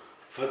ሰው ነው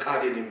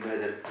ፈቃዴን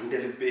የሚያደርግ እንደ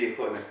ልቤ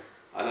ሆነ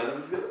አላለም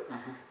እግዚአብሔር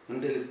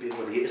እንደ ልቤ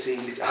ሆነ የእሴይ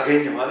ልጅ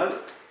አገኘው አላለ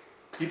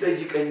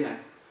ይጠይቀኛል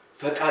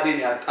ፈቃዴን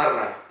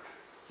ያጣራል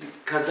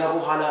ከዛ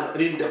በኋላ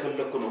እኔ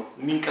እንደፈለኩ ነው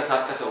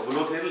የሚንቀሳቀሰው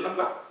ብሎት አይደለም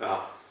አዎ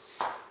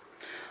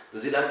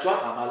እዚላቸው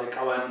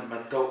አማለቃውያን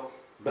መተው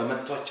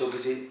በመቷቸው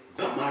ጊዜ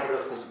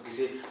በማረኩ ጊዜ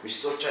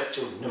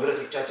ሚስቶቻቸው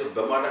ንብረቶቻቸው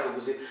በማረኩ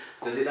ጊዜ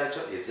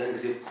እዚላቸው የዛን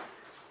ጊዜ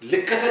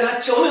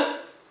ልከተላቸው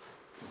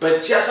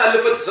በእጅ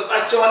ያሳልፈት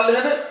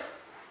ተሰጣቸዋለህ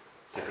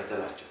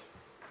ተከተላቸው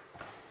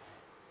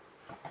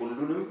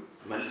ሁሉንም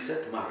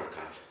መልሰት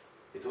ማረካል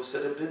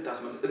የተወሰደብህን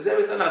ታስመልስ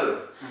እግዚአብሔር ተናገረ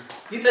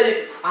ይጠይቅ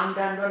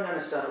አንዳንዷን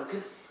አነሳ ነው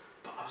ግን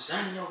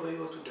በአብዛኛው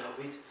በህይወቱ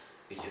ዳዊት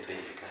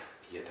እየጠየቀ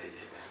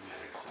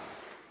የሚያረክሳ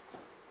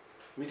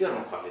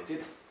የሚገርም ኳሊቲ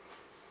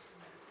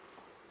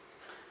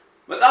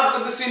መጽሐፍ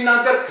ቅዱስ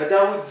ሲናገር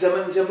ከዳዊት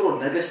ዘመን ጀምሮ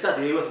ነገስታት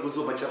የህይወት ጉዞ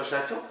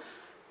መጨረሻቸው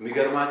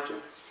የሚገርማቸው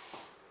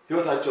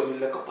ህይወታቸው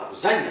የሚለቀው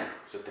በአብዛኛው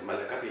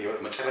ስትመለከቱ የህይወት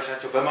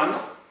መጨረሻቸው በማን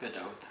ነው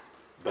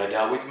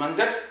በዳዊት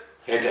መንገድ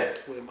ሄደ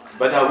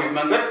በዳዊት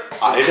መንገድ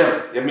አልሄደም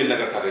የሚል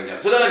ነገር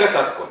ታገኛለህ ስለ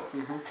ነገስታት እኮ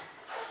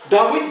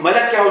ዳዊት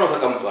መለኪያ ሆኖ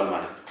ተቀምጧል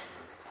ማለት ነው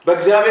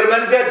በእግዚአብሔር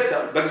መንገድ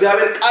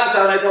በእግዚአብሔር ቃል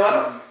ሳይሆን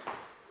የተባለው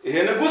ይሄ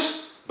ንጉስ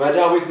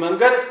በዳዊት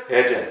መንገድ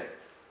ሄደ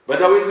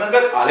በዳዊት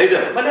መንገድ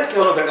አልሄደም መለኪያ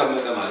ሆኖ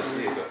ተቀመጠ ማለት ነው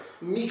ይሄ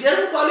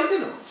የሚገርም ኳሊቲ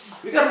ነው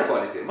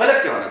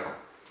መለኪያ ሆነ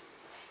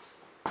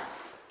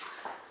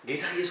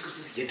ጌታ ኢየሱስ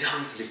ክርስቶስ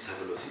የዳዊት ልጅ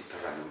ተብሎ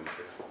ሲጠራ ነው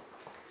የሚገርም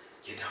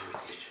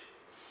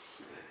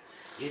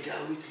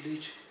የዳዊት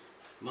ልጅ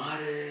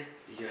ማረ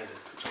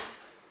ይያለስ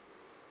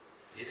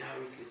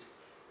የዳዊት ልጅ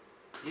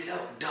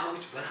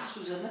ዳዊት በራሱ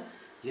ዘመን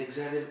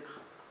የእግዚአብሔር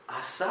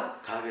ሐሳብ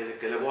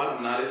ካገለገለ በኋላ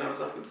ምን አለ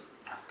ለመጽሐፍ ቅዱስ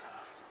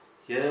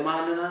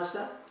የማንን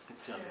ሐሳብ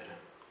እግዚአብሔር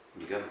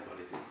የሚገርም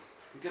ኳሊቲ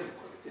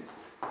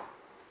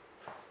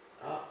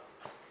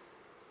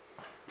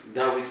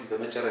ዳዊት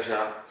በመጨረሻ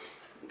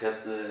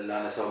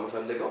ላነሳው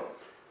የምፈልገው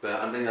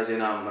በአንደኛ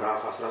ዜና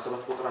ምዕራፍ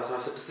 17 ቁጥር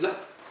 16 ላይ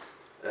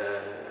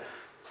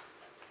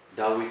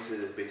ዳዊት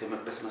ቤተ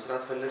መቅደስ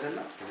መስራት ፈለገና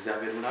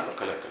እግዚአብሔር ምን አለው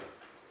ከለከለ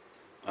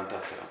አንተ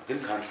አትሰራም ግን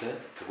ካንተ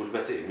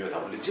ከጉልበቴ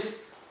የሚወጣው ልጅ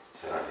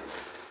ይሰራልኝ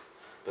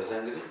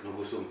በዛን ጊዜ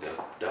ንጉሱም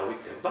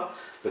ዳዊት ገባ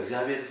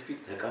በእግዚአብሔር ፊት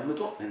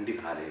ተቀምጦ እንዲህ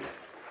አለ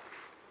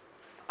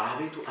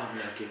አቤቱ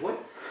አምላኬ ሆይ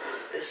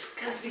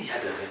እስከዚህ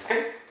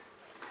ያደረስከኝ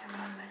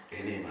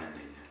እኔ ማን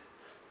ነኝ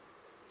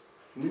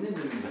ምንም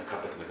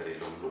የሚመካበት ነገር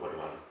የለውም ብሎ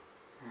ወደኋላ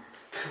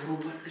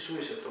ክብሩን መልሶ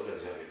የሰጠው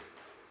ለእግዚአብሔር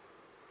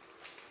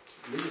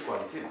ልዩ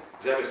ኳሊቲ ነው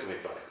እግዚአብሔር ስም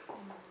ይባረክ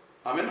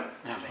አሜን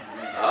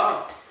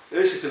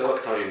እሺ ስለ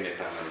ወቅታዊ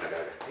ነገር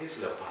መነጋገር ይሄ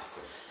ስለ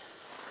ፓስተር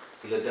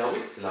ስለ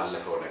ዳዊት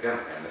ስላለፈው ነገር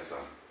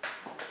ያነሳው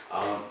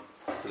አሁን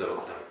ስለ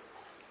ወቅታዊ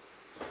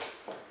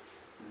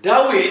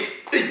ዳዊት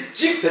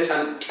እጅግ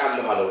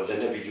ተጨንቄያለሁ አለው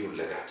ለነብዩ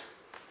ለጋድ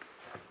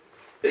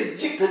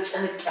እጅግ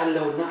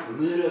ተጨንቄያለሁና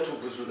ምህረቱ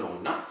ብዙ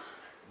ነውና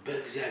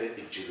በእግዚአብሔር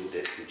እጅ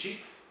ልውደቅ እንጂ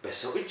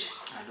በሰው እጅ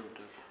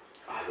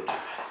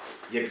አልወድቅ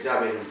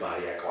የእግዚአብሔርን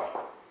ባህሪ ያውቃል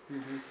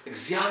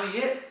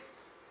እግዚአብሔር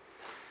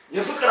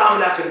የፍቅር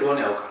አምላክ እንደሆነ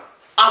ያውቃል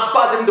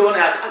አባት እንደሆነ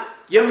ያውቃል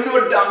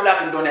የሚወድ አምላክ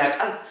እንደሆነ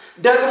ያውቃል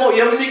ደግሞ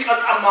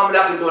የሚቀጣም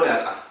አምላክ እንደሆነ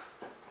ያውቃል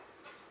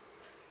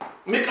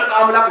የሚቀጣ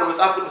አምላክ ነው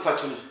መጽሐፍ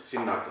ቅዱሳችን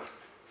ሲናገር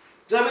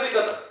እግዚአብሔር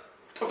ይቀጣል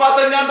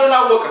ጥፋተኛ እንደሆነ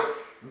አወቀ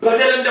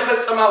በደል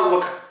እንደፈጸመ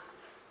አወቀ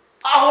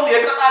አሁን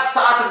የቅጣት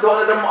ሰዓት እንደሆነ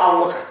ደግሞ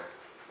አወቀ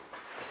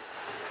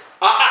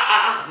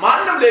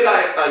ማንም ሌላ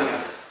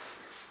አይጣኛል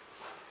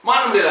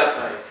ማንም ሌላ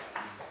አይጣኛል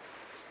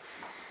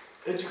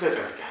እጅ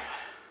ተጨነቀ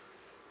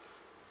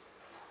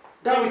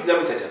ዳዊት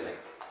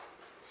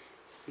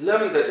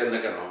ለምን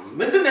ተጨነቀ ነው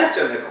ምንድነው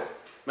ያስጨነቀው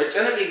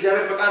መጨነቅ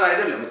የእግዚአብሔር ፈቃድ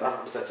አይደለም መጽሐፍ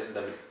ቅዱሳችን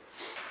እንደሚል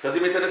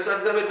ከዚህ የተነሳ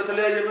እግዚአብሔር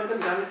በተለያየ መንገድ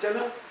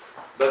እንዳንጨነቅ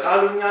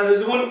በቃሉኛን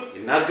ህዝቡን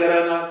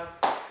ይናገራል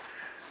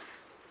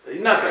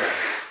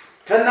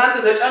ከናንተ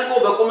ተጨንቆ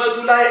በቁመቱ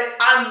ላይ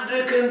አንድ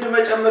ክንድ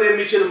መጨመር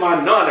የሚችል ማን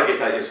ነው አለ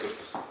ጌታ ኢየሱስ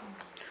ክርስቶስ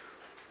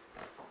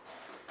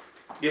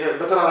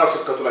በተራራው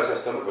ስብከቱ ላይ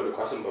ሲያስተምር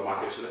በሉቃስም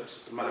በማቴዎስ ላይ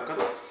ስትመለከቱ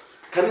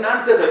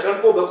ከናንተ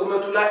ተጨንቆ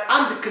በቁመቱ ላይ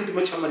አንድ ክንድ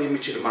መጨመር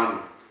የሚችል ማን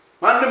ነው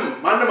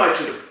ማንም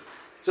አይችልም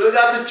ስለዚህ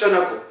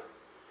አትጨነቁ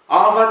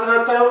አፋትን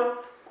አታዩ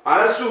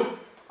አይሱ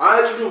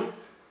አይጭዱ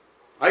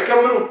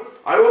አይከምሩ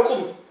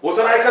አይወቁም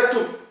ወተራ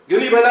አይከቱም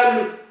ግን ይበላሉ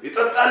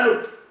ይጠጣሉ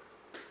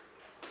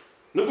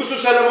ንጉሱ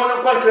ሰለሞን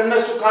እንኳን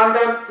ከነሱ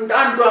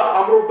ከአንዳንዱ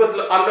አምሮበት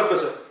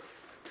አለበሰ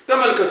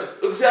ተመልከቱ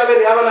እግዚአብሔር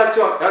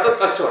ያበላቸዋል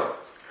ያጠጣቸዋል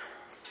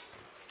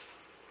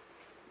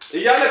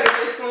እያለ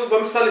ጴጥሮስ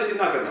በምሳሌ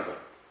ሲናገር ነበር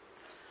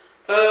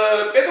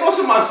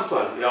ጴጥሮስም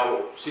አንስቷል ያው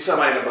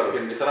ሲሰማ የነበረው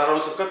እንደ ተራራው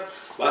ስብከት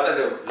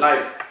ባጠገብ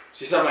ላይቭ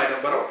ሲሰማ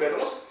የነበረው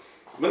ጴጥሮስ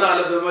ምን አለ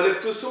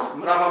በመልዕክቱ እሱ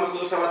ምዕራፍ 5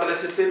 ቁጥር 7 ላይ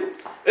ስትሄዱ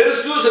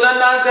እርሱ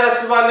ስለናንተ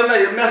ያስባልና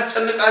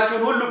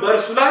የሚያስጨንቃችሁን ሁሉ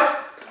በእርሱ ላይ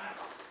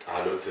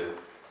ጣሉት።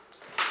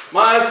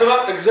 ማን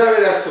ያስባል?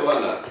 እግዚአብሔር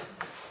ያስባል።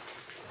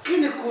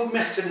 ግን እኮ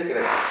የሚያስጨንቅ ነገር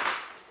አለ።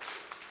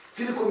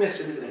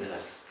 የሚያስጨንቅ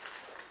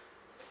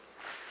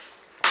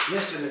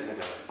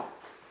ነገር አለ።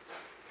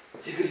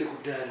 የግል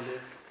ጉዳይ አለ፣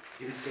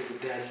 የቤተሰብ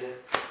ጉዳይ አለ፣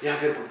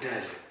 የሀገር ጉዳይ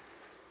አለ።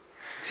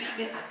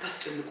 እግዚአብሔር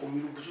አታስጨንቁ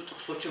የሚሉ ብዙ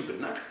ጥቅሶችን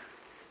ብናቅ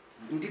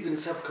እንዲህ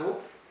ብንሰብከው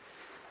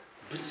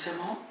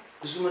ብንሰማው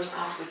ብዙ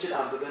መጽሐፍቶችን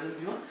አንብበንም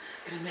ቢሆን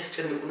ግን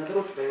የሚያስጨንቁ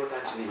ነገሮች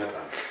በህይወታችን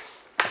ይመጣሉ።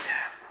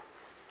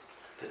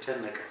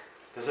 ተጨነቀ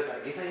ተሰቃየ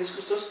ጌታ ኢየሱስ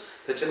ክርስቶስ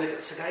ተጨነቀ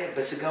ተሰቃየ።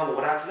 በስጋው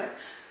ወራት ላይ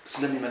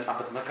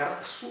ስለሚመጣበት መከራ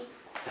እሱ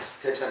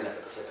ተጨነቀ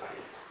ተሰቃየ።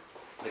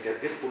 ነገር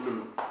ግን ሁሉን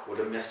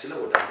ወደሚያስችለው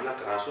ወደ አምላክ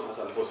ራሱን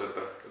አሳልፎ ሰጠ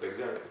ወደ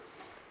እግዚአብሔር።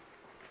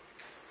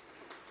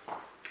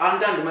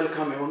 አንዳንድ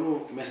መልካም የሆኑ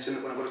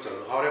የሚያስጨንቁ ነገሮች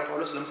አሉ። ሐዋርያ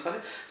ጳውሎስ ለምሳሌ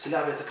ስለ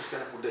አብያተ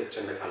ክርስቲያናት ጉዳይ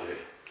ይጨነቃል።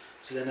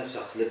 ስለ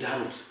ነፍሳት ስለ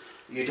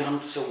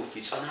የዳኑት ሰዎች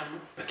ይጸናሉ፣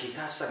 በጌታ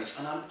ሐሳብ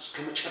ይጸናሉ፣ እስከ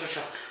መጨረሻ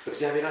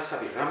በእግዚአብሔር ሐሳብ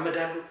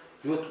ይራመዳሉ፣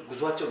 ህይወት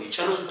ጉዟቸውን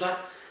ይጨርሱታል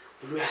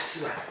ብሎ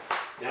ያስባል።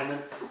 ያንን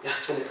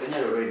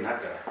ያስጨንቀኛል ብሎ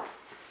ይናገራል።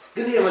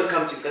 ግን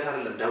የመልካም ጭንቀት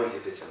አይደለም ዳዊት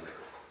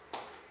የተጨነቀው።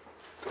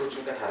 ጥሩ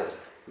ጭንቀት አይደለም።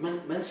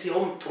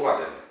 መንስኤውም ጥሩ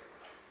አይደለም።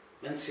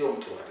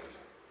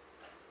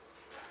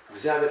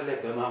 እግዚአብሔር ላይ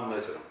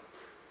በማመጽ ነው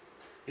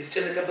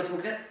የተጨነቀበት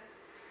ምክንያት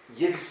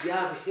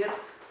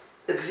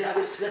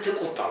እግዚአብሔር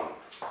ስለተቆጣው ነው።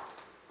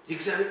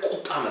 የእግዚአብሔር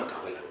ቁጣ መጣ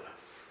በላው።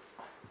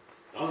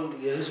 አሁን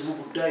የህዝቡ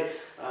ጉዳይ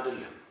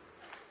አይደለም።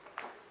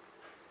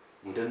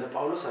 እንደነ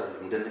ጳውሎስ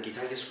አይደለም፣ እንደነ ጌታ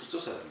ኢየሱስ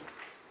ክርስቶስ አይደለም።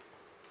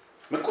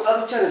 መቆጣት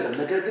ብቻ አይደለም፣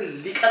 ነገር ግን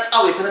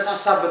ሊቀጣው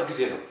የተነሳሳበት ጊዜ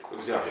ነው።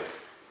 እግዚአብሔር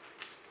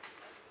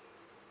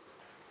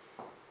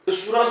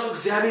እሱ ራሱ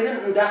እግዚአብሔርን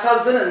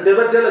እንዳሳዘነ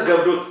እንደበደለ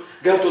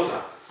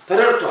ገብቶታል፣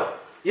 ተረድቷል።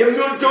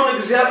 የሚወደውን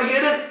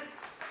እግዚአብሔርን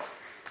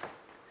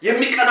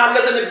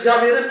የሚቀናለትን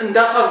እግዚአብሔርን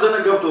እንዳሳዘነ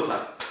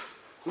ገብቶታል፣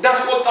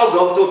 እንዳስቆጣው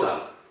ገብቶታል።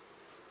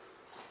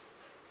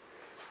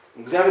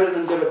 እግዚአብሔርን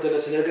እንደበደለ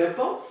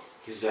ስለገባው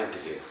የዛን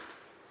ጊዜ ነው።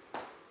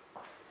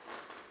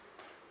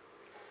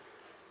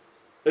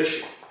 እሺ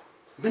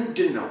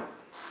ምንድነው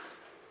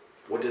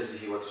ወደዚህ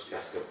ህይወት ውስጥ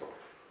ያስገባው?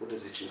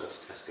 ወደዚህ ጭንቀት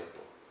ውስጥ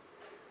ያስገባው?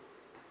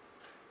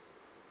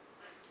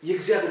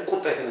 የእግዚአብሔር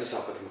ቁጣ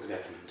የተነሳበት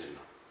ምክንያት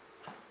ምንድነው?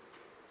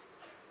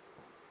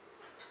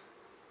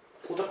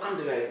 ቁጥር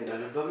 1 ላይ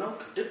እንዳነበብነው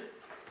ቅድም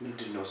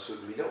ምንድነው እሱ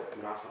የሚለው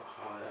ምዕራፍ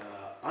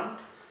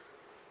 21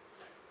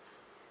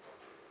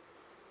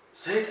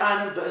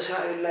 ሰይጣን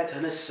በእስራኤል ላይ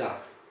ተነሳ፣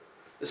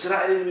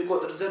 እስራኤልን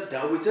የሚቆጥር ዘንድ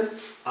ዳዊትን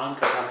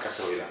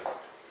አንቀሳቀሰው ይላል።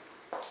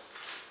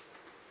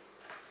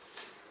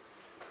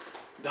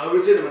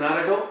 ዳዊትን ምን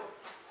አደረገው?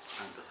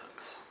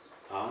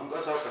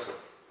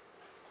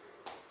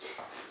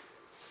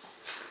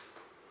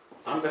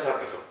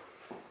 አንቀሳቀሰው።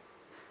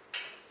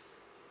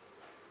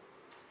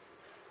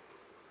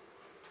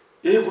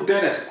 ይህ ጉዳይ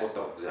ነው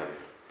ያስቆጣው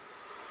እግዚአብሔር።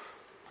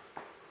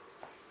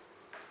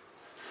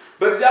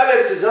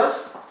 በእግዚአብሔር ትእዛዝ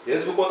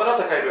የህዝብ ቆጠራ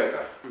ተካሂዶ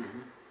ያውቃል።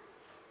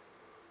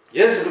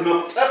 የህዝብ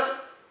መቁጠር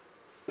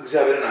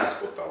እግዚአብሔርን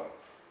አያስቆጣውም።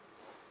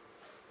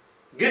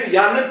 ግን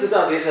ያንን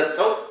ትእዛዝ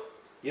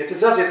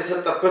የትእዛዝ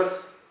የተሰጠበት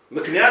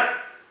ምክንያት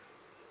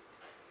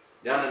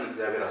ያንን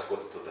እግዚአብሔር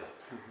አስቆጥቶታል።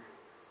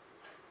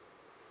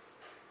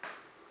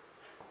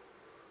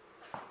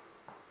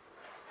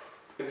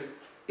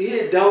 ይሄ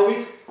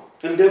ዳዊት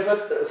እንደ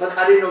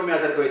ፈቃዴ ነው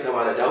የሚያደርገው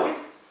የተባለ ዳዊት፣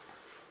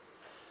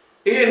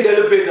 ይሄ እንደ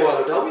ልብ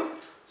የተባለው ዳዊት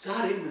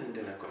ዛሬ ምን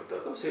እንደነካው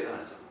ተጠቅም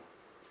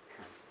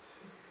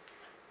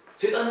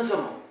ሰይጣንን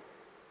ሰማው።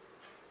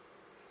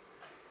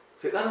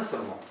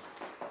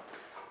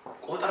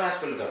 ቆጠራ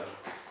ያስፈልጋል።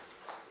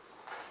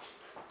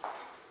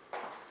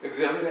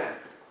 እግዚአብሔር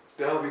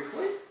ዳዊት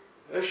ሆይ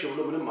እሺ ብሎ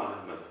ምንም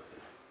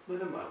አላመዛዘነ፣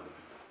 ምንም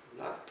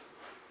አላመዛዘነ።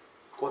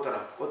 ቆጠራ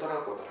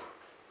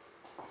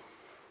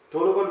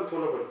ቶሎ በሉ።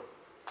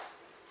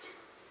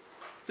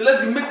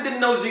 ስለዚህ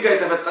ምንድነው እዚህ ጋር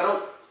የተፈጠረው?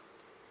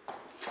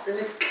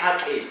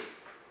 ጥንቃቄ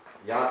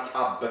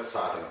ያጣበት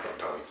ሰዓት ነበር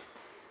ዳዊት።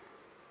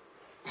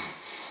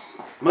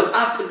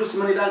 መጽሐፍ ቅዱስ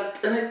ምን ይላል?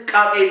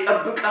 ጥንቃቄ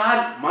ይጠብቃል፣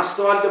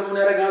 ማስተዋል ደግሞ ምን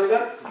ያደርጋል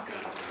ይላል?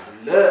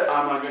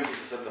 ለአማኞች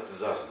የተሰጠ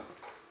ትእዛዝ ነው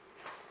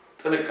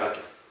ጥንቃቄ።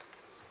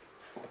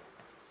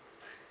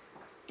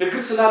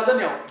 እግር ስላለን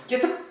ያው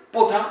የትም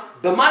ቦታ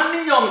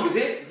በማንኛውም ጊዜ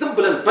ዝም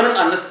ብለን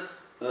በነፃነት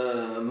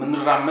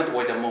ምንራመድ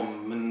ወይ ደግሞ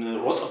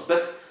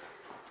ምንሮጥበት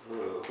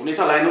ሁኔታ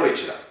ላይኖር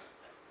ይችላል።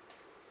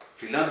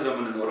 ፊንላንድ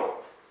ለምንኖረው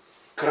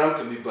ክራምት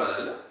የሚባል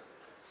አለ፣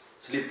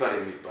 ስሊፐር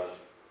የሚባል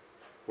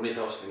ሁኔታ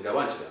ውስጥ ልንገባ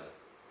እንችላለን።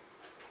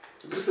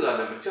 እግር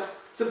ስላለን ብቻ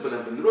ዝም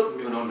ብለን ብንሮጥ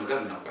የሚሆነውን ነገር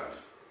እናውቃለን።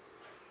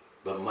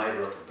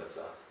 በማይሮጥበት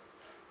ሰዓት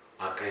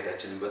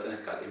አካሄዳችንን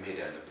በጥንቃቄ መሄድ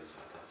ያለበት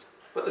ሰዓት አለ።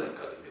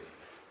 በጥንቃቄ መሄድ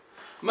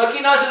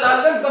መኪና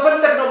ስላለን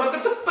በፈለግነው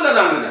መንገድ ዝም ብለን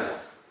አንነዳም።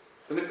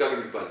 ጥንቃቄ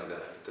የሚባል ነገር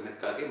አለ።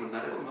 ጥንቃቄ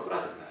የምናደርገው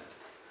መብራት እናያለን፣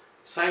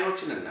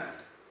 ሳይኖችን እናያለን፣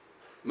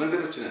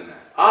 መንገዶችን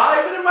እናያለን። አይ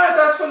ምንም ማለት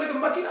አያስፈልግም፣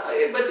 መኪና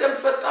በደንብ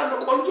ፈጣን ነው፣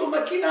 ቆንጆ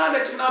መኪና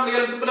ነች ምናምን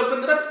ያለ ዝም ብለን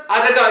ብንረድ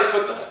አደጋ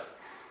ይፈጠራል።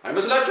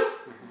 አይመስላችሁ?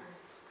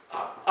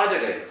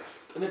 አደጋ ይፈጠራል።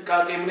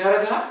 ጥንቃቄ ምን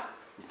ያደርጋል?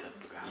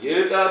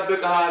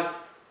 ይጠብቃል።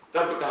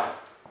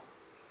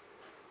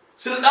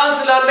 ስልጣን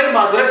ስላለኝ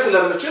ማድረግ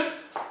ስለምችል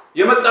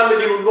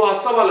የመጣልኝ ሁሉ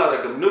ሐሳብ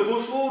አላደርግም።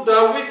 ንጉሱ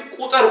ዳዊት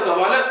ቁጥር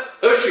ተባለ።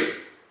 እሺ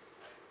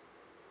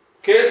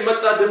ከየት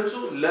መጣ ድምፁ?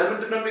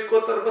 ለምንድን ነው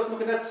የሚቆጠርበት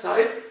ምክንያት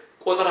ሳይል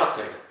ቁጥር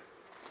አካሄደ።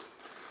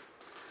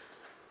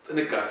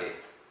 ጥንቃቄ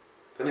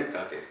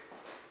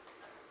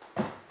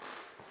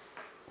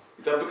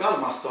ይጠብቃል።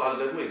 ማስተዋል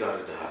ደግሞ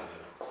ይጋርድሃል።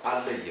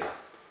 አለየው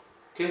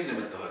ከየት ነው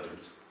የመጣው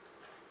ድምፅ?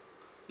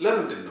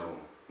 ለምንድን ነው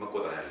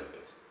መቆጠር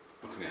ያለበት?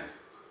 ምክንያቱ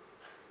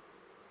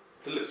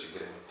ትልቅ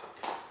ችግር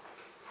ያመጣበት።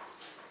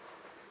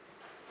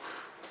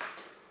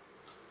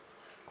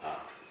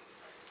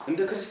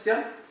 እንደ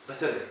ክርስቲያን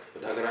በተለይ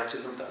ወደ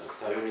ሀገራችን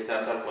ታሪክ ሁኔታ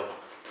እንዳልኳችሁ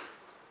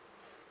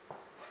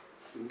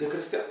እንደ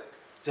ክርስቲያን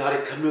ዛሬ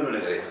ከሚሆነው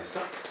ነገር የተነሳ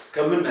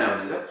ከምናየው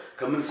ነገር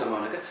ከምንሰማው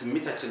ነገር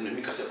ስሜታችንን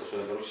የሚቀሰቅሱ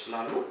ነገሮች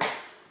ስላሉ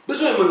ብዙ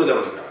የምንለው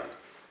ነገር አለ።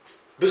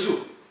 ብዙ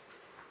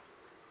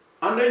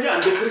አንደኛ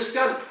እንደ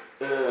ክርስቲያን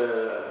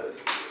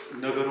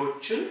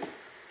ነገሮችን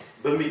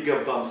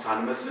በሚገባም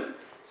ሳንመዝን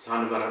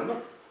ሳንመረምር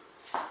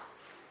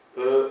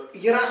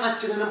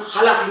የራሳችንንም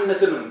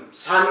ኃላፊነትንም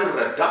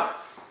ሳንረዳ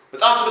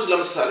መጽሐፍ ቅዱስ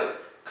ለምሳሌ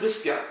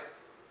ክርስቲያን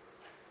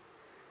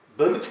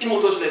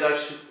በጢሞቴዎስ ላይ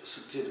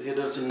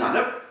ሄደን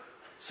ስናነብ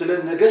ስለ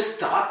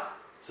ነገስታት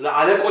ስለ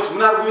አለቆች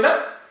ምን አድርጉ ይላል?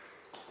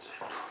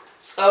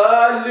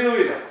 ጸልዩ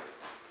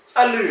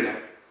ይላል።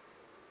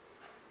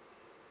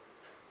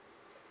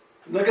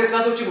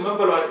 ነገስታቶችን ምን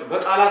በሏቸው?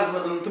 በቃላት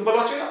እንትን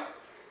በሏቸው ይላል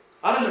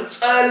አይደለም።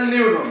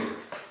 ጸልዩ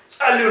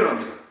ነው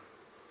የሚለው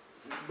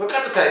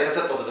በቀጥታ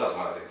የተሰጠው ትእዛዝ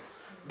ማለት ነው።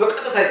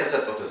 በቀጥታ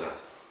የተሰጠው ትእዛዝ።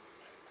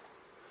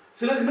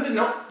 ስለዚህ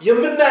ምንድነው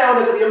የምናየው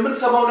ነገር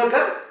የምንሰማው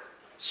ነገር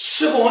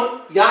ስቦን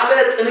ያለ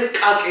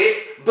ጥንቃቄ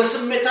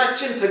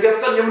በስሜታችን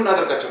ተገፍተን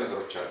የምናደርጋቸው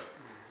ነገሮች አሉ።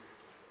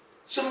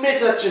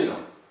 ስሜታችን ነው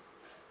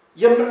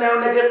የምናየው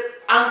ነገር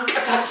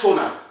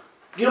አንቀሳቅሶናል።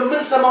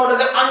 የምንሰማው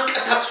ነገር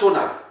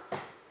አንቀሳቅሶናል።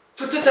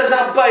 ፍትህ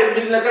ተዛባ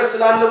የሚል ነገር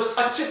ስላለ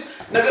ውስጣችን፣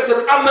 ነገር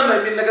ተጣመመ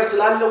የሚል ነገር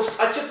ስላለ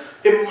ውስጣችን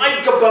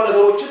የማይገባ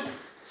ነገሮችን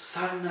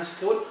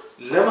ሳናስተውል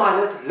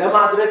ለማለት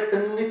ለማድረግ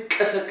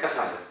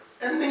እንንቀሳቀሳለን።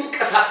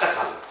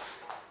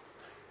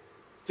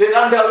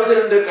 ሰይጣን ዳዊትን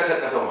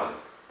እንደቀሰቀሰው ማለት ነው።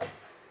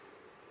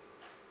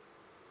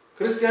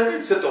 ክርስቲያን ግን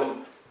የተሰጠው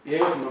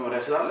የህይወት መመሪያ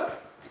ስላለ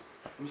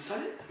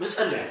ምሳሌ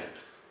መጸለይ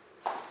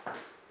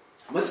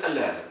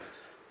ያለበት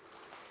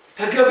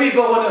ተገቢ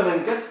በሆነ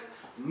መንገድ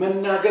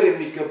መናገር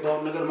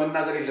የሚገባውን ነገር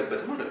መናገር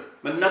የለበትም ማለት ነው።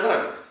 መናገር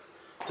አለበት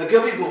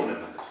ተገቢ በሆነ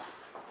መንገድ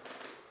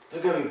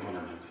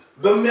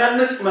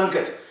በሚያንጽ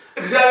መንገድ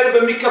እግዚአብሔር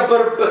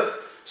በሚከበርበት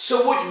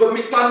ሰዎች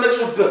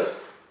በሚታነጹበት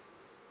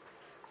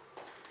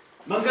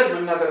መንገድ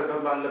መናገር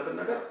በማለበት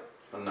ነገር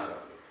መናገር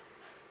አለበት።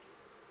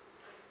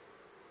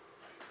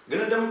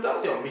 ግን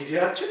እንደምታውቁት ያው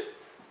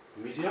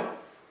ሚዲያው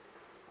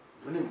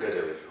ምንም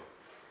ገደብ የለውም።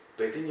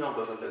 በየትኛው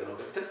በፈለግነው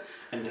ገብተን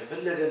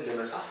እንደፈለገን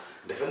ለመጻፍ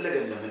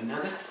እንደፈለገን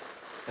ለመናገር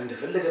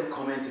እንደፈለገን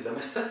ኮሜንት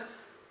ለመስጠት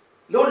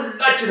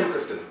ለሁላችንም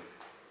ክፍት ነው።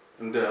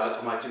 እንደ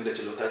አቅማችን እንደ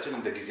ችሎታችን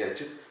እንደ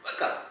ጊዜያችን በቃ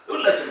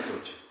ሁላችንም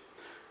ትሮች።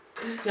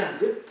 ክርስቲያን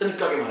ግን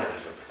ጥንቃቄ ማድረግ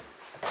አለበት።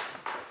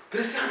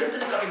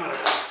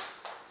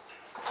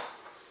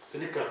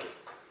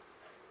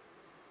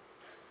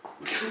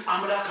 ምክንያቱም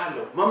አምላክ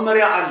አለው፣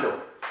 መመሪያ አለው፣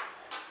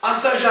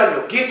 አዛዥ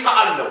አለው፣ ጌታ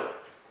አለው፣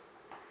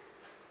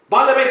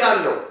 ባለቤት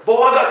አለው።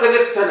 በዋጋ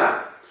ተገዝተናል።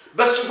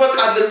 በሱ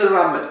ፈቃድ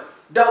ልንራመድ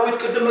ዳዊት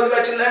ቅድም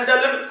መግቢያችን ላይ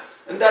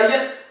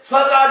እንዳየን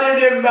ፈቃድን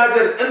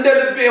የሚያደርግ እንደ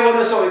ልቤ የሆነ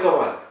ሰው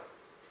የተባለ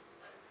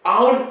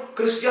አሁን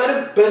ክርስቲያንም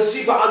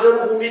በዚህ በአገሩ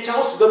ሁኔታ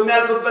ውስጥ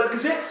በሚያልፍበት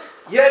ጊዜ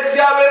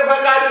የእግዚአብሔር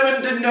ፈቃድ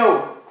ምንድነው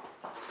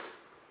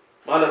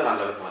ማለት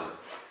አለበት ማለት ነው።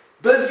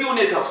 በዚህ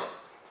ሁኔታ ውስጥ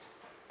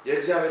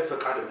የእግዚአብሔር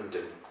ፈቃድ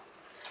ምንድነው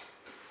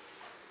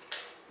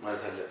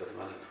ማለት አለበት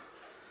ማለት ነው።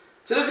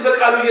 ስለዚህ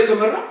በቃሉ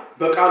እየተመራ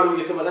በቃሉ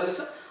እየተመላለሰ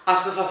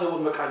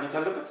አስተሳሰቡን መቃኘት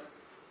አለበት።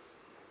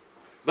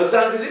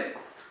 በዛን ጊዜ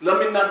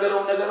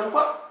ለሚናገረው ነገር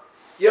እንኳን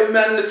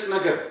የሚያንጽ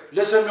ነገር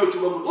ለሰሚዎቹ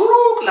በሙሉ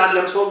ሩቅ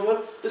ላለም ሰው ቢሆን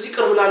እዚህ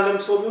ቅርብ ላለም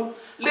ሰው ቢሆን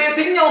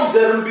ለየትኛውም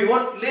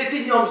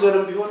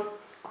ዘርም ቢሆን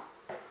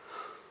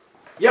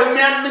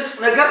የሚያንጽ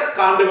ነገር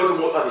ከአንደበቱ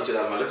መውጣት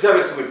ይችላል ማለት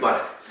እግዚአብሔር ስሙ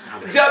ይባላል።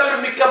 እግዚአብሔር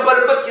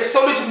የሚከበርበት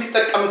የሰው ልጅ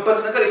የሚጠቀምበት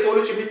ነገር የሰው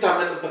ልጅ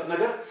የሚታነጽበት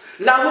ነገር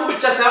ለአሁን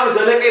ብቻ ሳይሆን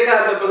ዘለቄታ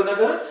ያለበት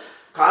ነገር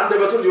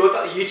ከአንደበቱ ሊወጣ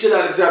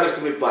ይችላል። እግዚአብሔር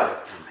ስሙ ይባላል።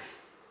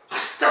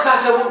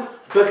 አስተሳሰቡን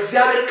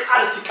በእግዚአብሔር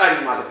ቃል ሲቃኝ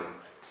ማለት ነው።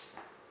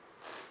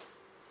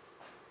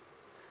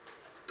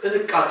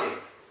 ጥንቃቄ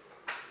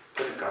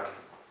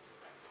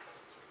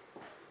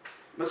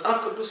መጽሐፍ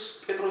ቅዱስ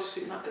ጴጥሮስ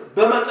ሲናገር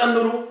በመጠን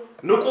ኑሩ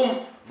ንቁም፣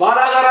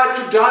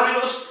 ባላጋራችሁ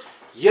ዲያብሎስ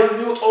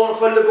የሚውጠውን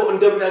ፈልጎ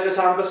እንደሚያገሳ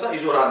አንበሳ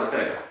ይዞራል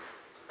ነው።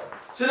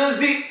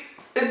 ስለዚህ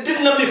እድል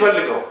ነው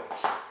የሚፈልገው።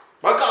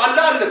 በቃ አለ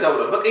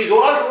ተብሏል። በቃ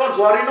ይዞራል ተብሏል።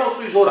 ዟሪ ነው እሱ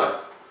ይዞራል።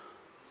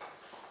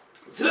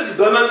 ስለዚህ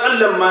በመጠን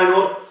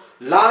ለማይኖር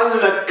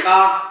ላልነቃ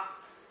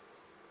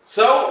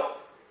ሰው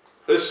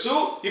እሱ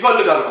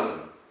ይፈልጋል ማለት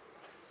ነው።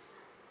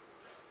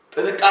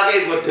 ጥንቃቄ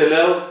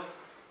ጎደለው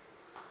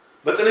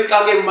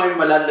በጥንቃቄ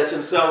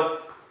የማይመላለስን ሰው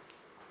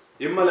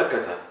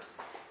ይመለከታል።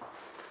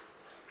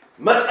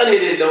 መጠን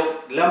የሌለው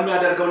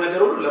ለሚያደርገው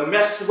ነገር ሁሉ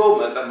ለሚያስበው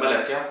መጠን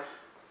መለኪያ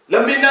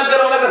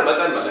ለሚናገረው ነገር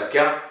መጠን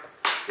መለኪያ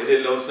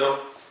የሌለው ሰው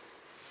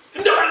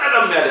እንደፈለገ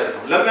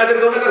የሚያደርገው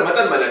ለሚያደርገው ነገር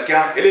መጠን መለኪያ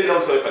የሌለው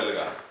ሰው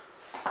ይፈልጋል።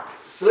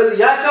 ስለዚህ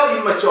ያ ሰው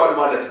ይመቸዋል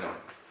ማለት ነው።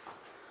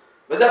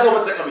 በዛ ሰው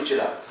መጠቀም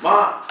ይችላል።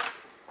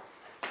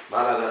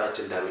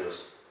 ባላጋራችን ዳቢሎስ።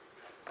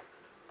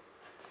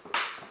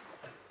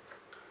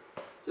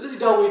 ስለዚህ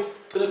ዳዊት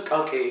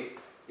ጥንቃቄ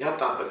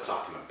ያጣበት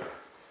ሰዓት ነበር።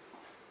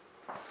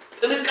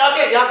 ጥንቃቄ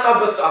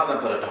ያጣበት ሰዓት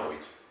ነበር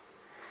ዳዊት።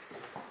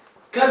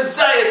 ከዛ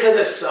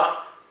የተነሳ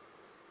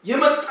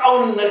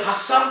የመጣውን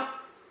ሐሳብ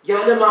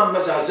ያለ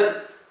ማመዛዘን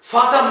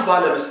ፋታም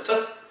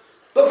ባለመስጠት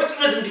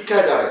በፍጥነት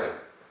እንዲካሄድ አደረገ።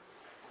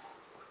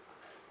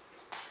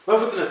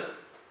 በፍጥነት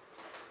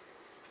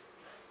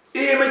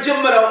ይሄ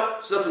መጀመሪያው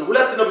ስለቱ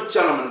ሁለት ነው ብቻ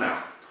ነው የምናየው።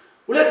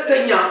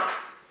 ሁለተኛ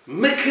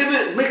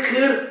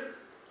ምክር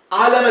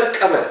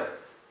አለመቀበል።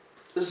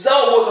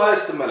 እዛው ቦታ ላይ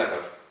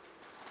ስትመለከቱ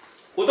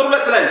ቁጥር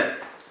 2 ላይ ነው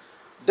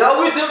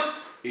ዳዊትም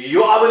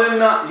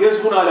ኢዮአብንና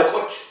የሕዝቡን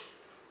አለቆች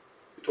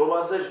ጦር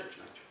አዛዦች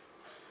ናቸው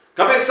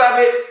ከቤርሳቤ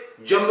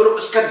ጀምሮ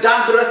እስከ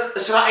ዳን ድረስ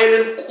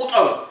እስራኤልን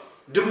ቁጠሩ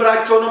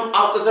ድምራቸውንም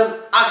አውቅ ዘንድ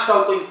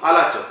አስታውቁኝ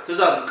አላቸው።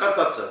 ትእዛዝ ቀጥታ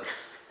ተሰጠ።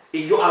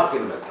 ኢዮአብ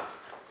ግን መጣ።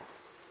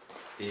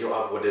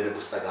 ኢዮአብ ወደ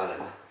ንጉሥ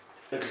ተጋለና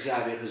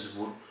እግዚአብሔር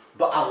ሕዝቡን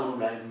በአሁኑ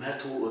ላይ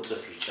 100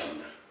 እጥፍ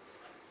ይጨምር።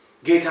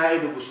 ጌታዬ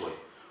ንጉሥ ሆይ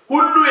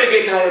ሁሉ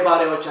የጌታዬ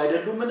ባሪያዎች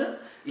አይደሉምን?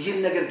 ይህን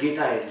ነገር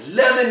ጌታዬ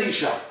ለምን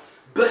ይሻል?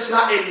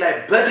 በእስራኤል ላይ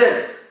በደል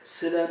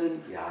ስለምን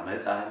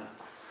ያመጣል?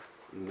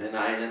 ምን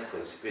አይነት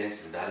ኮንሲኩዌንስ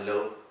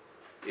እንዳለው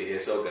ይሄ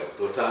ሰው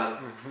ገብቶታል።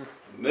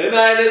 ምን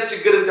አይነት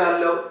ችግር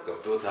እንዳለው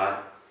ገብቶታል።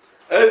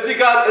 እዚህ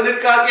ጋር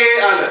ጥንቃቄ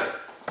አለ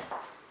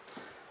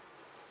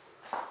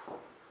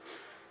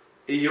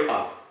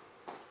ኢዮአብ።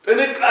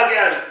 ጥንቃቄ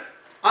አለ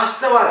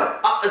አስተዋለ።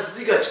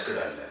 እዚህ ጋር ችግር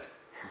አለ።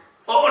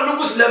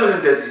 ንጉሥ ለምን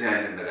እንደዚህ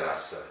አይነት ነገር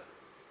አሰበ?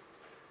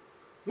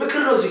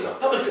 ምክር ነው እዚህ ጋር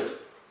ተመልከቱ።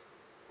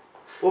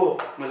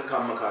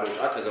 መልካም መካሪዎች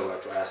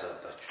አጠገባችሁ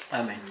አያሳጣችሁ።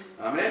 አሜን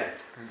አሜን።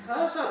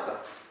 አያሳጣ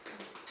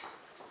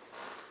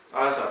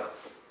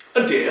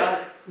እንዴ ያለ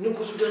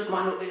ንጉሱ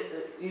ማነው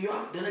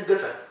ኢዮአብ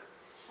ደነገጠ።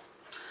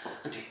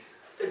 እንዴ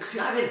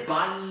እግዚአብሔር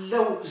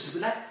ባለው ሕዝብ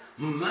ላይ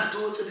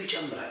 100 እጥፍ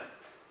ይጨምራል።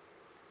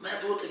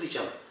 100 እጥፍ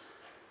ይጨምራል።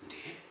 እንዴ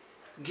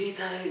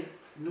ጌታዬ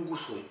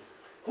ንጉሥ ሆይ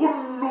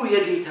ሁሉ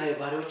የጌታዬ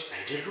ባሪያዎች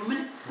አይደሉምን?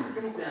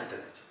 ሁሉም እኮ ያንተ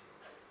ናቸው።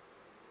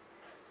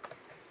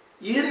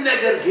 ይህን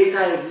ነገር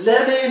ጌታዬ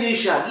ለምን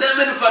ይሻል?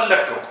 ለምን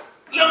ፈለከው?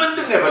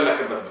 ለምንድን ነው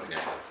የፈለክበት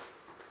ምክንያት?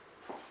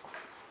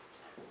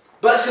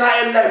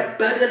 በእስራኤል ላይ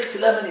በደል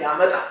ስለምን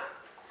ያመጣል?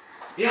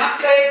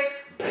 ያካይ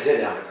በደል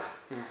ያመጣል፣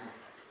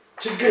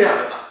 ችግር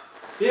ያመጣል።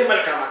 ይሄ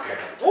መልካም አካሄድ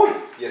ነው።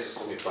 ኢየሱስ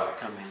ስሙ ይባረክ።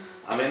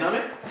 አሜን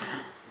አሜን።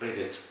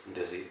 በግልጽ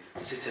እንደዚህ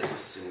ስህተት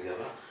ውስጥ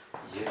ስንገባ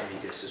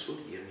የሚገስጹን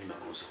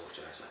የሚመክሩ ሰዎች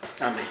አያሳጣም።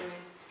 አሜን።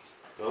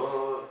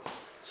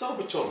 ሰው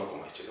ብቻውን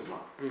መቆም አይችልም።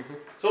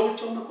 ሰው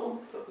ብቻውን መቆም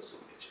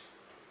በፍጹም አይችልም።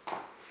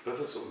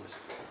 በፍጹም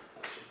አይችልም።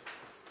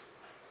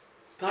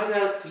 ታዲያ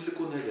ትልቁ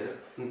ነገር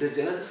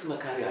እንደዚህ አይነትስ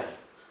መካሪ አለ።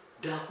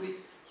 ዳዊት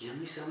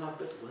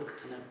የሚሰማበት ወቅት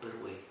ነበር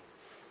ወይ?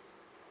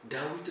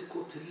 ዳዊት እኮ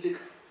ትልቅ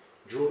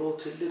ጆሮ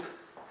ትልቅ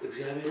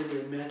እግዚአብሔርን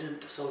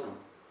የሚያደምጥ ሰው ነው።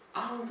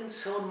 አሁን ግን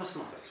ሰውን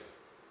መስማት አልቻለም።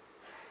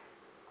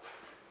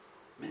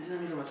 ምንድነው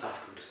የሚለው መጽሐፍ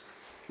ቅዱስ?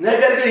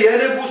 ነገር ግን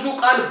የንጉሱ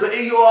ቃል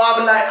በኢዮአብ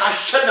ላይ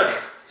አሸነፈ።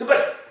 ዝም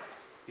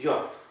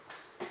ኢዮአብ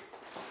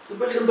ዝም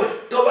በል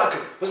ተው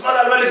እባክህ፣ መስማት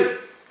አልፈልግም።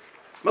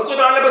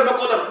 መቆጠር አለበት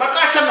መቆጠር። በቃ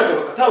አሸነፈ።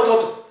 በቃ ተው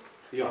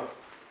ኢዮአብ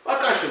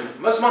በቃ አሸነፈ።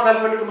 መስማት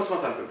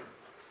አልፈልግም።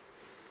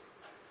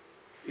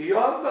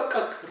 ኢዮአብ በቃ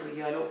ቅር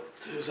ያለው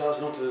ትእዛዝ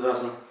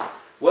ነው።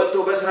 ወጥቶ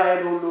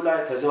በእስራኤል ሁሉ ላይ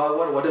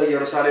ተዘዋወረ። ወደ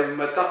ኢየሩሳሌም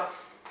መጣ።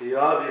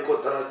 ኢዮአብ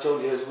የቆጠራቸውን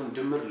የሕዝቡን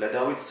ድምር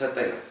ለዳዊት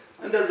ሰጠኝ ነው።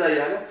 እንደዛ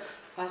ያለ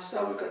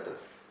ሐሳቡ ቀጠለ።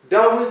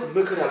 ዳዊት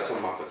ምክር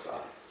ያልሰማበት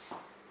ሰዓት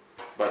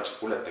ባጭ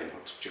ሁለተኛው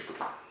ችግር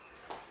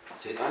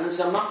ሰይጣንን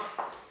ሰማ፣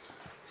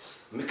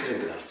 ምክርን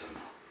ግን አልሰማ።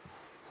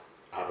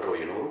 አብረው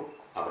የኖሩ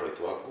አብረው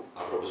የተዋጉ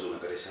አብረው ብዙ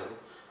ነገር የሰሩ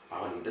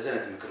አሁን እንደዚህ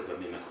አይነት ምክር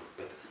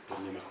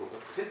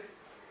በሚመክሩበት ጊዜ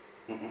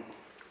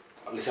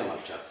ሊሰማ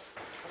አልቻለም።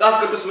 መጽሐፍ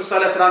ቅዱስ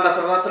ምሳሌ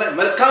 11:14 ላይ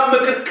መልካም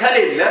ምክር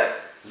ከሌለ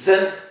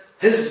ዘንድ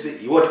ሕዝብ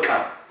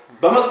ይወድቃል፣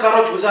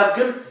 በመካሮች ብዛት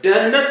ግን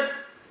ደህንነት።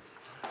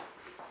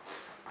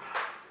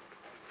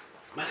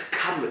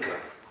 መልካም ምክር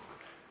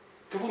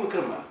ክፉ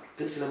ምክር ማለት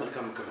ግን ስለ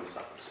መልካም ምክር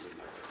መጽሐፍ ቅዱስ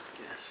ይናገራል።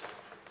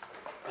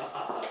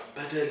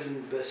 በደልን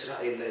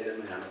በእስራኤል ላይ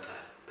ለምን ያመጣል?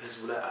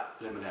 በሕዝቡ ላይ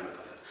ለምን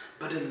ያመጣል?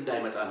 በደል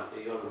እንዳይመጣ ነው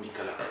ኢዮአብ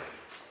የሚከላከለው።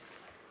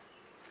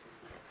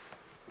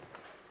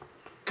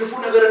 ክፉ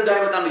ነገር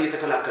እንዳይመጣ ነው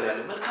እየተከላከለ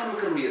ያለው። መልካም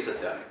ምክርም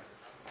እየሰጠ ያለው።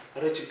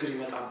 አረ ችግር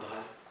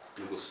ይመጣብሃል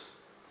ንጉስ፣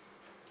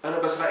 አረ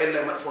በእስራኤል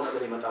ላይ መጥፎ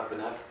ነገር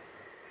ይመጣብናል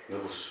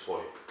ንጉስ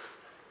ሆይ።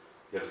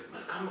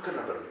 መልካም ምክር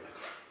ነበር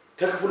የሚመክረው።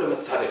 ከክፉ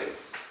ለመታደግ ነው፣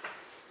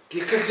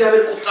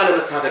 ከእግዚአብሔር ቁጣ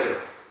ለመታደግ ነው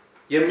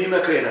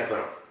የሚመክር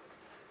የነበረው።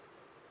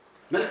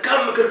 መልካም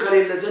ምክር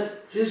ከሌለ ዘንድ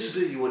ሕዝብ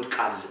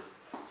ይወድቃል።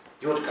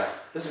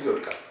 ሕዝብ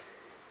ይወድቃል።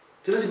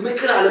 ስለዚህ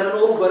ምክር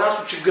አለመኖሩ በራሱ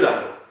ችግር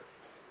አለው።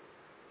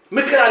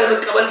 ምክር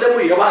አለመቀበል ደግሞ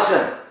የባሰ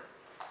ነው።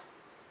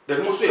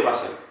 ደግሞ እሱ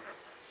የባሰ ነው።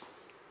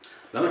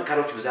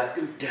 በመካሮች ብዛት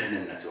ግን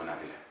ደህንነት ይሆናል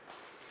ይላል።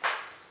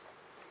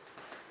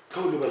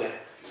 ከሁሉ በላይ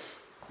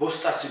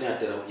በውስጣችን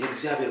ያደረው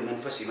የእግዚአብሔር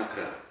መንፈስ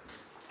ይመክረናል።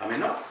 አሜን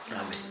ነው።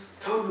 አሜን።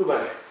 ከሁሉ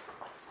በላይ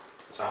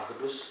መጽሐፍ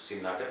ቅዱስ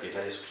ሲናገር ጌታ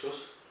ኢየሱስ ክርስቶስ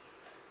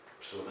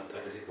እርሱ በመጣ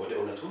ጊዜ ወደ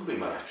እውነት ሁሉ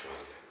ይመራችኋል፣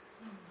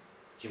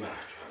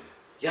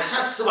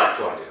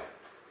 ያሳስባችኋል ይላል።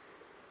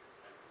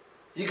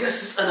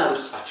 ይገስጸናል፣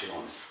 ውስጣችን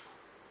ሆኖ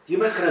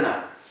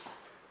ይመክረናል፣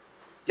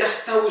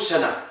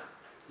 ያስታውሰናል።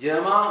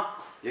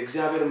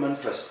 የእግዚአብሔር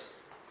መንፈስ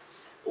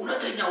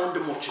እውነተኛ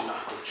ወንድሞችና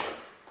እህቶች አሉ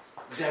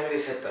እግዚአብሔር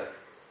የሰጠን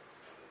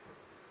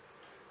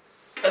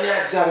ቀንያ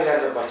እግዚአብሔር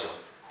ያለባቸው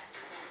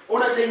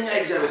እውነተኛ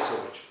የእግዚአብሔር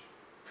ሰዎች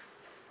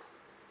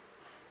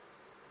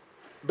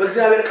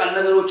በእግዚአብሔር ቃል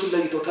ነገሮችን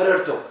ለይተው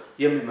ተረድተው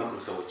የሚመክሩ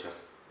ሰዎች አሉ።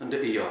 እንደ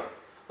ኢያብ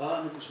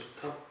ንጉሥ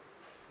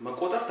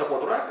መቆጠር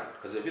ተቆጥሮ ያውቃል።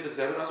 ከዚህ በፊት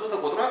እግዚአብሔር አዞ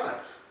ተቆጥሮ ያውቃል።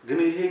 ግን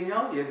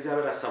ይሄኛው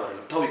የእግዚአብሔር ሐሳብ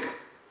አይደለም።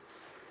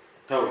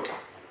 ታውቃ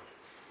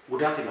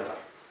ጉዳት ይመጣል።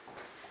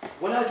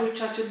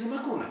 ወላጆቻችን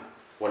ይመክሩናል።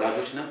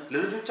 ወላጆች ነን፣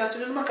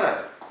 ለልጆቻችን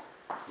እንመክራለን።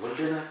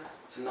 ወልደናል፣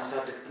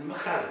 ስናሳድግ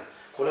እንመክራለን።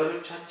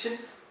 ወላጆቻችን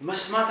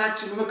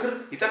መስማታችን ምክር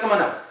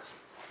ይጠቅመናል።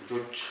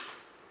 ልጆች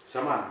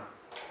ሰማን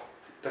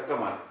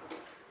ይጠቀማል።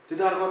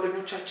 ትዳር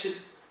ጓደኞቻችን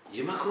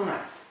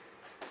ይመክሩናል።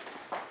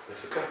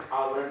 በፍቅር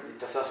አብረን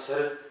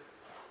ይተሳሰርን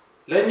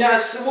ለኛ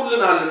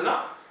ያስቡልናልና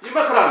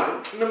ይመክራሉ፣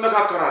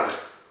 እንመካከራለን።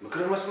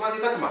 ምክር መስማት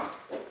ይጠቅማል።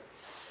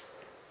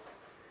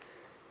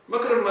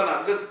 ምክር መናቅ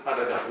ግን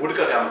አደጋ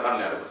ውድቀት ያመጣል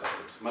ያለው መጽሐፍ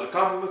ቅዱስ።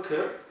 መልካም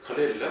ምክር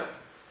ከሌለ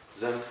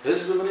ዘንድ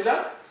ህዝብ ምን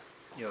ይላል?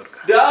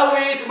 ይወድቃል።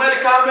 ዳዊት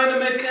መልካምን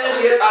ምክር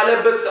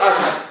የጣለበት ሰዓት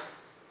ነው።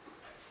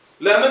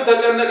 ለምን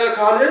ተጨነቀ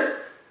ካልን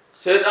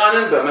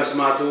ሰይጣንን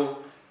በመስማቱ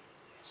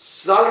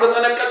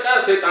ስላልተጠነቀቀ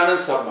ሰይጣንን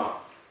ሰማ።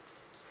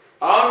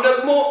 አሁን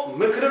ደግሞ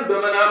ምክርን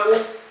በመናቁ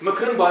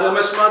ምክርን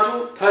ባለመስማቱ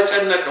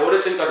ተጨነቀ፣ ወደ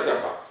ጭንቀት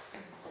ገባ።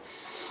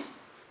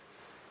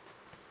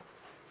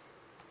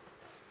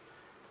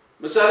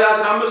 ምሳሌ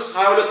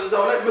 15:22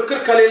 እዛው ላይ ምክር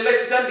ከሌለች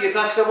ዘንድ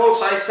የታሰበው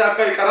ሳይሳካ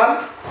ይቀራል፣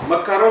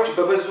 መካሮች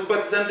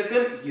በበዙበት ዘንድ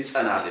ግን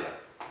ይጸናል ይላል።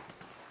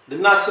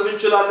 ልናስብ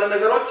እንችላለን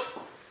ነገሮች፣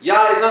 ያ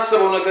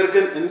የታሰበው ነገር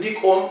ግን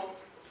እንዲቆም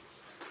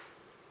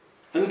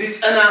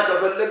እንዲጸና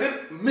ከፈለግን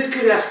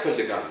ምክር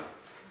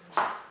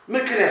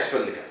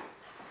ያስፈልጋል።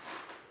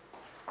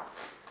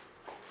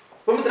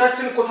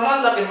 በምድራችን እኮ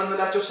ታላላቅ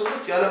የምንላቸው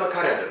ሰዎች ያለ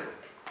መካሪ አይደሉም።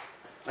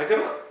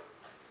 አይገርም?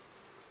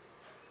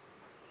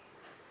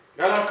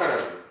 ያለ መካሪ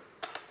አይደሉም።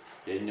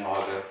 የኛው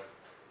ሀገር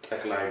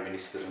ጠቅላይ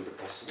ሚኒስትርን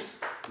ብታስቡት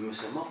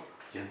የምሰማው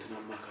የእንትና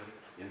አማካሪ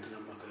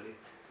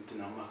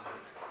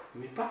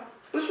የሚባል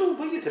ብዙ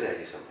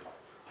በየተለያየ ሰማል።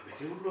 አቤት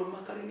የሁሉ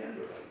አማካሪ ነው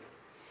ያለው ይላል።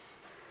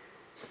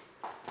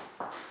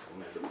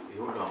 እውነትም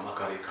የሁሉ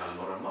አማካሪ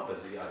ካልኖረማ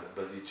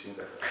በዚህ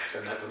ጭንቀት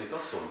አስጨናቂ ሁኔታ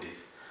ሰው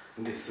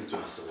እንዴት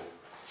ስንቱን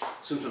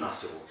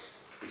አስቦ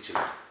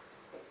ይችላል።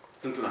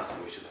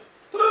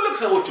 ትልልቅ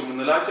ሰዎች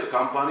የምንላቸው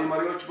ካምፓኒ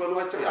መሪዎች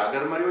በሏቸው፣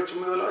 የሀገር መሪዎች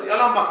የምንላቸው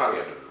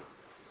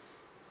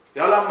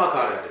ያለ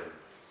አማካሪ አይደለም።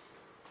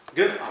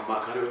 ግን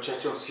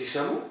አማካሪዎቻቸውን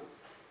ሲሰሙ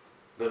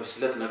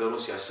በብስለት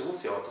ነገሩን ሲያስቡት፣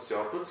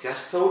 ሲያወርዱት፣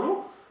 ሲያስተውሉ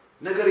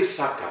ነገር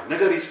ይሳካል፣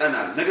 ነገር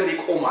ይጸናል፣ ነገር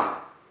ይቆማል።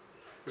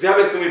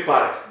 እግዚአብሔር ስሙ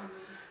ይባረክ።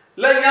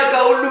 ለኛ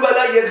ከሁሉ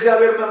በላይ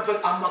የእግዚአብሔር መንፈስ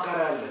አማካሪ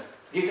አለ።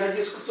 ጌታ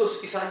ኢየሱስ ክርስቶስ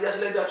ኢሳይያስ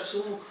ላይ ዳችሁ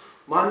ስሙ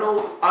ማነው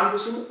አንዱ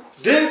ስሙ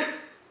ድንቅ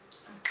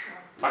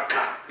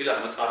መካር ይላል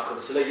መጽሐፍ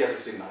ቅዱስ ስለ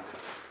ኢየሱስ ሲናገር።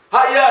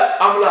 ኃያል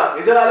አምላክ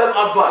የዘላለም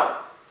አባት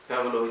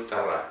ተብሎ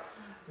ይጠራል።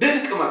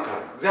 ድንቅ መካር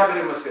ነው። እግዚአብሔር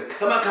ይመስገን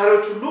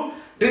ከመካሪዎች ሁሉ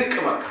ድንቅ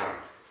መካር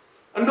ነው።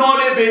 እነሆ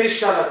እኔ ብሄድ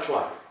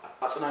ይሻላችኋል፣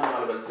 አጽናኙ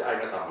አልበለዚያ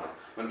አይመጣም ማለት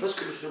መንፈስ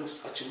ቅዱስ ደግሞ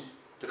ውስጣችን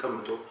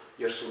ተቀምጦ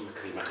የእርሱን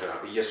ምክር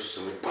ይመክረናል። ኢየሱስ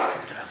ስሙ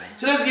ይባረክ።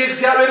 ስለዚህ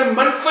የእግዚአብሔር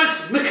መንፈስ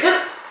ምክር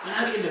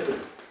መናቅ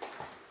የለብንም።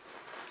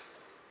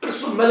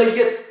 እርሱን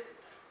መለየት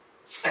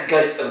ጸጋ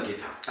ይስጠን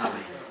ጌታ።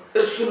 አሜን።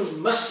 እርሱን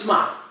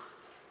መስማት፣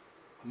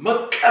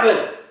 መቀበል፣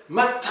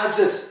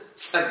 መታዘዝ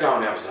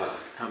ጸጋውን ያብዛል።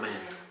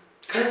 አሜን።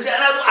 ከዚህ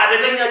አይነቱ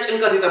አደገኛ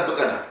ጭንቀት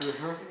ይጠብቀናል።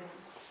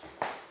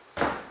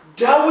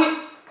 ዳዊት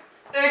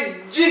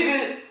እጅግ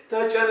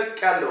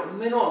ተጨንቄያለሁ።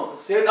 ምን ሆነ?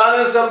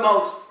 ሰይጣንን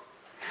ሰማሁት፣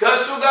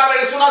 ከሱ ጋር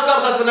የሱን ሐሳብ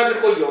ሳስተናግድ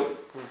ቆየሁ።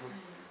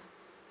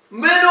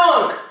 ምን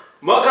ሆነ?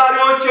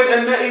 መካሪዎችን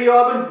እነ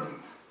ኢዮብን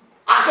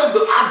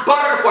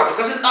አባረርኳቸው፣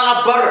 ከስልጣን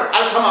አባረር።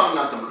 አልሰማም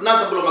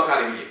እናንተም ብሎ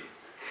መካሪ ብዬ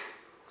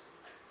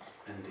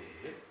እንዴ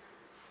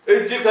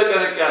እጅግ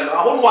ተጨንቄያለሁ።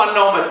 አሁን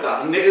ዋናው መጣ።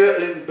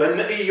 በእነ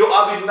ኢዮብ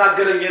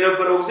ይናገረኝ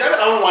የነበረው እግዚአብሔር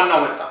አሁን ዋናው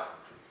መጣ።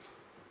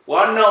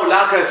 ዋናው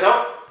ላከ ሰው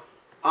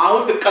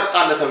አሁን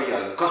ትቀጣለህ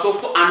ተብያለሁ፣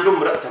 ከሶስቱ አንዱን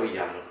ምረጥ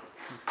ተብያለሁ።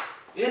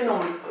 ይሄን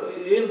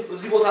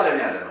እዚህ ቦታ ላይ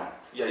ያለ ነው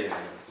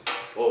ያየናል።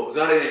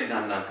 ዛሬ እኔና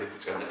እናንተ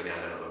የተጨነቅን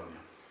ያለ ነው።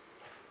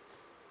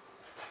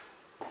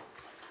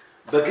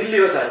 በግል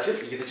ህይወታችን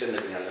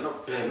እየተጨነቅን ያለ ነው።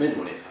 በምን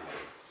ሁኔታ ላይ?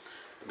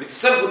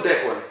 ቤተሰብ ጉዳይ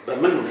ከሆነ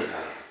በምን ሁኔታ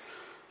ላይ?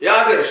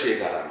 የሀገር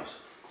የጋራ ነው።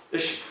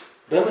 እሺ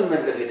በምን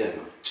መንገድ ሄደን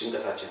ነው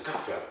ጭንቀታችን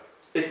ከፍ ያለ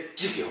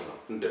እጅግ የሆነው?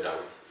 እንደ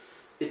ዳዊት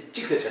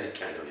እጅግ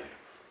ተጨንቄያለሁ ያለው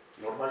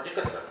ኖርማል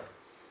ጭንቀት አይደለም።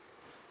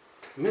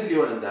 ምን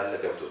ሊሆን እንዳለ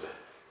ገብቶታል፣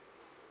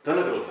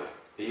 ተነግሮታል።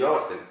 ኢዮብ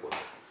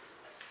አስጠንቅቆታል።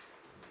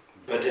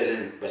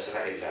 በደልን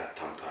በእስራኤል ላይ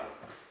አታምጣለው።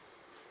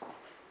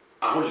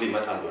 አሁን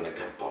ሊመጣ እንደሆነ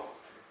ገባው።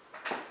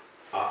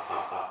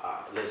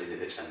 ለዚህ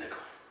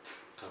የተጨነቀው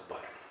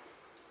ከባድ ነው።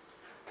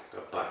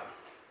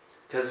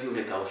 ከዚህ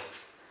ሁኔታ ውስጥ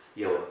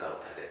የወጣው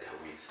ታዲያ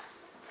ዳዊት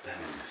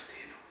በምን መፍትሄ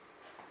ነው?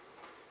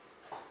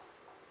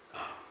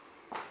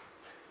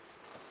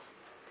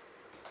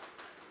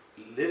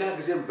 ሌላ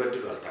ጊዜም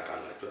በድሉ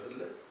አልታቃላችሁ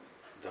አይደለ?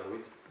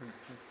 ዳዊት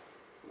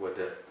ወደ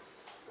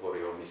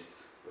ኦሪዮ ሚስት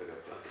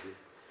በገባ ጊዜ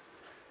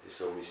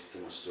የሰው ሚስት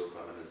ወስዶ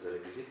ባመነዘረ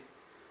ጊዜ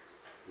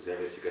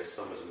እግዚአብሔር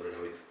ሲገስጸው መዝሙረ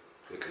ዳዊት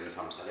በቅንፍ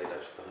 50 ላይ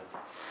ዳዊት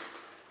ተናገረ።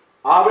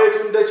 አቤቱ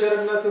እንደ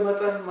ቸርነት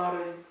መጠን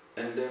ማረኝ፣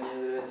 እንደ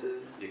ምህረት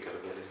ይቅር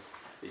በለኝ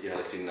እያለ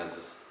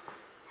ሲናዘዝ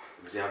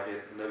እግዚአብሔር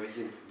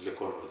ነብይን ልኮ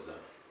ነው እዛ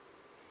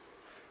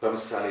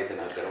በምሳሌ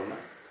የተናገረውና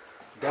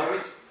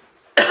ዳዊት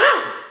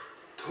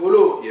ቶሎ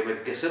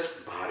የመገሰጽ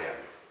ባህሪ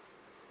ያለው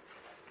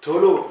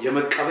ቶሎ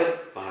የመቀበል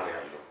ባህሪ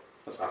ያለው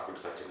መጽሐፍ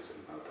ቅዱሳችንን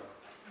ስናጠና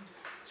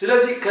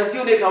ስለዚህ ከዚህ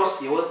ሁኔታ ውስጥ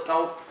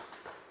የወጣው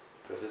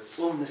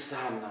በፍጹም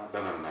ንስሐና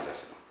በመመለስ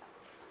ነው።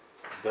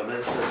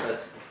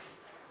 በመጸጸት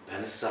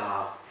በንስሐ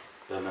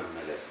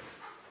በመመለስ ነው።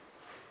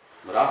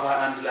 ምዕራፍ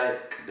 21 ላይ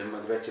ቅድም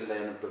መግቢያችን ላይ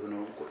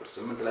ያነበብነው ቁጥር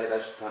 8 ላይ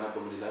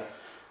ታነበቡ ይላል።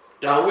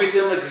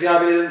 ዳዊትም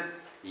እግዚአብሔርን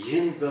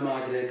ይህን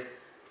በማድረግ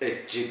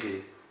እጅግ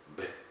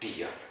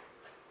በድያለሁ፣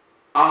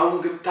 አሁን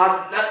ግን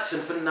ታላቅ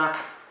ስንፍና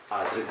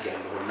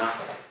አድርጌያለሁና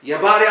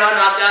የባሪያህን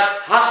ኃጢአት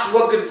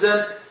ታስወግድ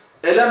ዘንድ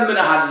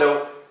እለምንሃለሁ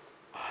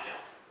አለው።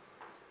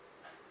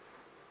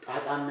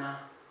 ጣጣና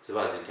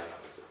ዝባዝንኬ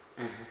አላበዛም።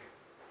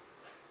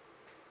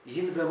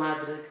 ይህን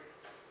በማድረግ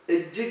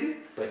እጅግ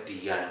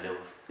በድያለሁ።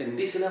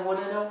 እንዲህ ስለሆነ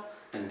ነው፣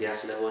 እንዲያ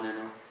ስለሆነ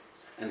ነው።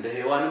 እንደ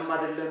ሔዋንም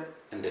አይደለም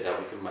እንደ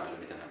ዳዊትም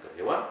አይደለም የተናገረው።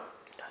 ሔዋን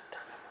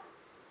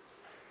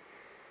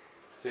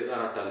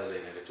ሰይጣን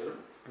አታለለኝ ያለችው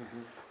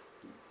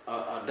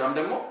አዳም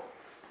ደግሞ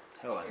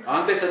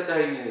አንተ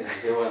ሰጣኸኝ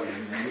ሔዋን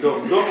እንደው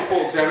እኮ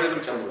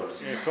እግዚአብሔርም ጨምሯል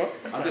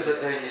አንተ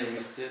ሰጣኸኝ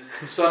ሚስት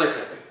እሷ ነች።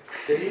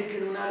 ይሄ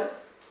ግን ምን አለ?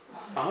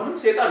 አሁንም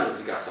ሰይጣን ነው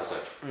እዚህ ጋር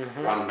አሳሳችሁ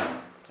ዋናው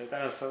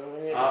ሰይጣን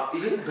አሳሰበኝ።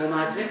 ይሄን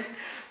በማድረግ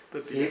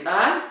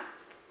ሰይጣን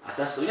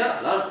አሳስቶኛል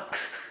አላል።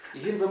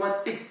 ይሄን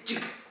በማድረግ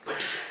እጅግ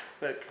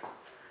በቃ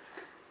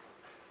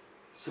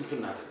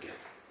ስንፍና አድርጌያለሁ።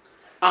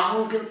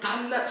 አሁን ግን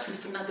ታላቅ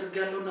ስንፍና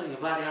አድርጌያለሁና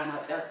የባሪያህን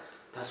ኃጢአት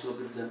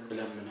ታስወግድ ዘንድ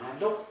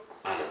እለምንሃለሁ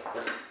አለው።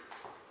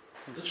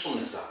 ፍጹም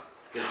ንስሐ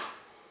ግልጽ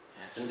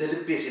እንደ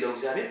ልቤ ሲለው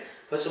እግዚአብሔር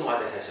ፈጽሞ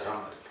ኃጢአት አይሰራም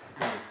ማለት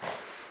ነው።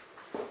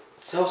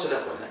 ሰው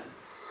ስለሆነ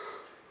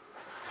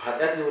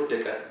ኃጢአት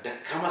የወደቀ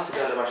ደካማ ስጋ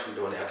ለባሽ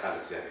እንደሆነ ያውቃል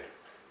እግዚአብሔር።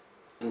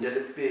 እንደ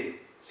ልቤ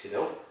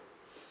ሲለው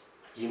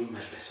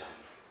ይመለሳል፣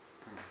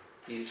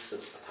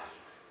 ይጸጸታል፣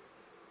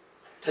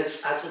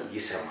 ተግሳጽን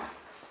ይሰማል፣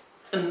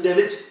 እንደ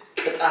ልጅ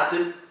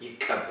ቅጣትን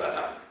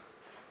ይቀበላል።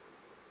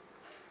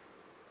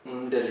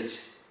 እንደ ልጅ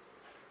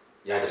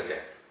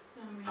ያድርገን።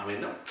 አሜን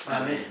ነው።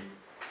 አሜን።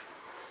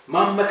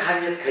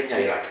 ማመካኘት ከኛ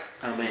ይራቅ።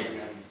 አሜን።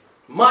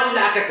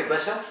 ማላከክ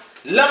በሰው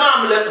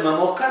ለማምለጥ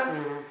መሞከር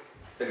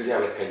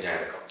እግዚአብሔር ከኛ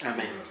ያርቀው።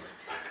 አሜን።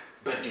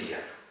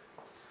 በድያለሁ፣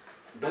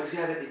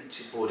 በእግዚአብሔር እጅ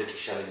በወደቅ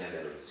ይሻለኛል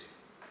ያለው ልጅ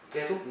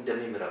ምክንያቱም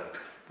እንደሚምረቅ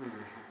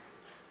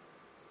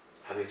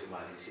አቤቱ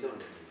ማለኝ ሲለው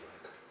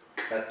እንደሚምረቅ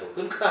ቀጥቶ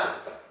ግን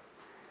ቀጣ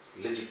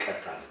ልጅ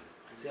ይቀጣል።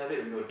 እግዚአብሔር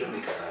የሚወደውን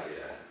ይቀጣል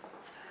ይላል።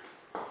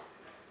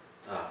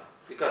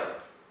 ይቀጣል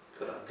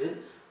ግን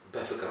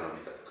በፍቅር ነው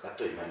የሚቀጣው። ቀጥቶ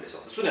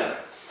ይመልሰው እሱን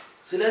ያላል።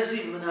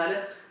 ስለዚህ ምን አለ?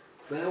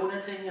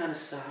 በእውነተኛ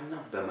ንስሐና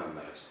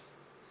በመመለስ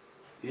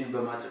ይህን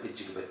በማድረግ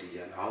እጅግ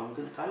በድያለሁ፣ አሁን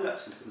ግን ታላቅ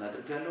ስንፍና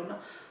አድርጌያለሁና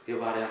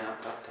የባሪያህን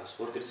ኃጢአት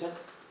ታስወግድ ዘንድ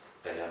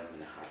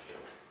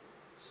እለምንሃለሁ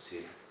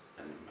ሲል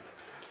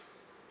እንመለከታለን።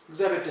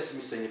 እግዚአብሔር ደስ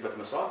የሚሰኝበት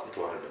መስዋዕት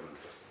የተዋረደ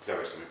መንፈስ ነው።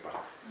 እግዚአብሔር ስም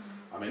ይባረክ።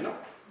 አሜን ነው።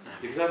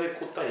 የእግዚአብሔር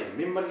ቁጣ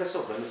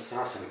የሚመለሰው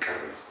በንስሐ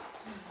ስንቀርብ ነው።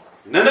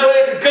 ነነዌ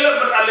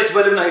ትገለበጣለች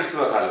በልና ሂድ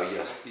ስበክ አለው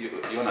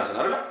ዮናስን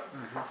አይደል?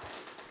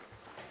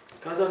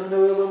 ከዛ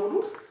ነነዌ በሙሉ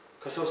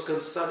ከሰው እስከ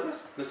እንስሳ ድረስ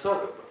ንስሐ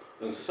ገባ።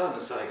 እንስሳ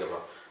ንስሐ አይገባ፣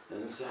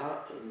 እንስሳ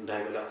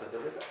እንዳይበላ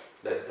ተደረገ፣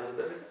 እንዳይጠጣ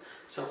ተደረገ።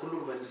 ሰው ሁሉ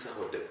በንስሐ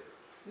ወደቀ።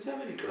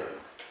 እግዚአብሔር ይቅር አለ።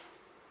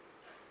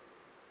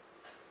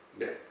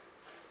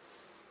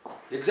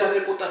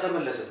 የእግዚአብሔር ቁጣ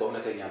ተመለሰ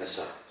በእውነተኛ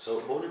ንስሐ። ሰው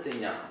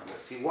በእውነተኛ ነገር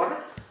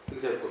ሲዋረድ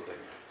እግዚአብሔር ቁጣ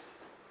ይመለሳል።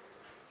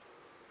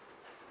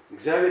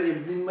 እግዚአብሔር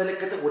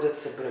የሚመለከተው ወደ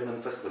ተሰበረ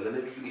መንፈስ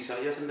ለነብዩ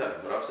ኢሳይያስ እንዳለ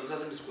ምዕራፍ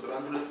 66 ቁጥር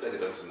 1-2 ላይ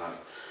ደረስና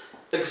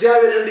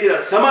እግዚአብሔር እንዲህ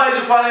ይላል፣ ሰማይ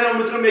ዙፋኔ ነው፣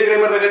 ምድርም የእግሬ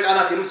መረገጫ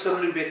ናት።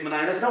 የምትሰሩልኝ ቤት ምን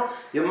አይነት ነው?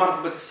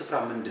 የማርፍበት ስፍራ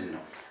ምንድን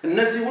ነው?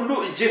 እነዚህ ሁሉ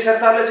እጄ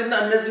ሰርታለችና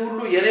እነዚህ ሁሉ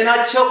የኔ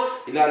ናቸው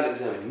ይላል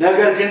እግዚአብሔር።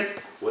 ነገር ግን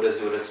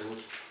ወደዚህ ወደ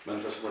ትሁት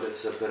መንፈስ ወደ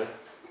ተሰበረ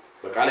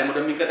በቃሌም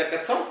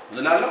ወደሚንቀጠቀጥ ሰው ምን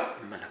እላለሁ?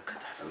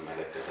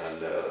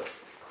 እመለከታለሁ።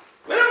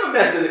 ምንም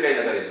የሚያስደንቀኝ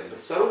ነገር የለም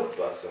ብትሰሩ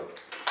ባትሰሩ።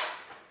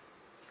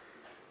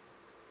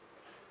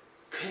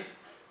 ግን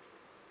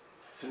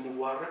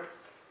ስንዋረድ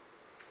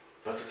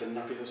በትህትና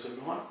ፊቱ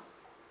ስንሆን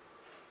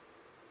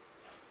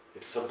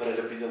የተሰበረ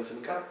ልብ ይዘን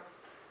ስንቀርብ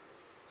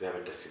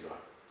እግዚአብሔር ደስ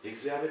ይለዋል።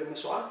 የእግዚአብሔር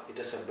መስዋዕት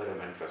የተሰበረ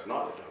መንፈስ ነው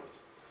አለ ዳዊት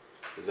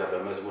እዛ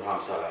በመዝሙር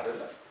 50 ላይ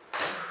አይደለ?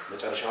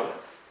 መጨረሻው ላይ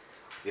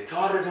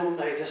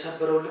የተዋረደውና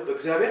የተሰበረው ልብ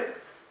እግዚአብሔር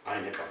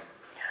አይነቀም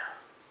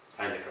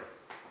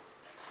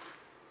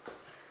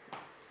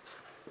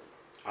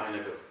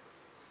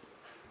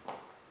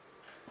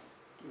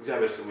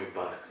እግዚአብሔር ስሙ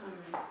ይባረክ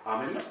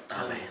አሜን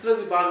አሜን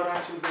ስለዚህ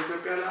በአገራችን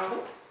በኢትዮጵያ ላይ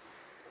አሁን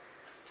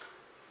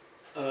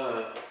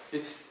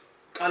ኢትስ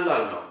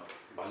ቀላል ነው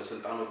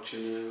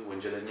ባለስልጣኖችን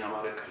ወንጀለኛ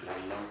ማድረግ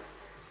ቀላል ነው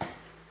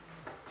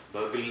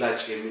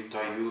በግላጭ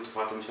የሚታዩ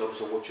ጥፋት የሚሰሩ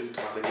ሰዎችን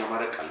ጥፋተኛ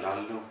ማድረግ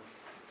ቀላል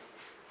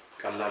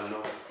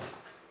ነው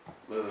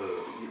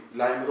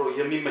ላይምሮ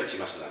የሚመች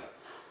ይመስላል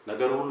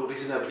ነገር ሁሉ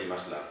ሪዝነብል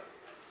ይመስላል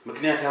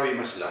ምክንያታዊ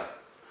ይመስላል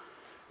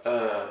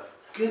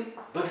ግን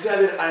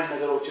በእግዚአብሔር አይን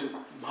ነገሮችን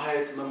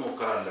ማየት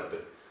መሞከር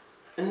አለብን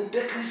እንደ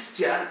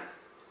ክርስቲያን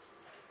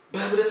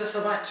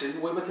በህብረተሰባችን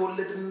ወይ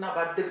በተወለድንና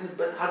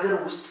ባደግንበት ሀገር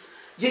ውስጥ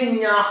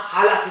የኛ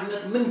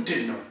ኃላፊነት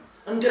ምንድነው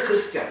እንደ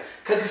ክርስቲያን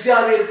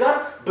ከእግዚአብሔር ጋር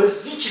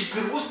በዚህ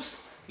ችግር ውስጥ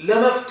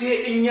ለመፍትሄ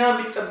እኛ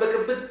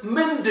የሚጠበቅብን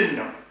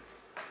ምንድነው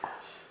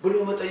ብሎ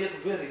መጠየቅ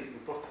very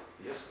important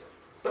yes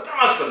በጣም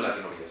አስፈላጊ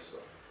ነው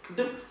ያስባል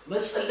ቅድም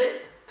መጸለይ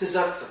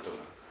ትእዛዝ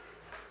ተሰጥቶናል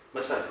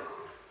መጸለይ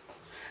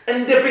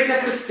እንደ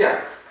ቤተክርስቲያን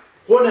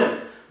ሆነን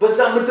በዛ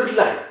ምድር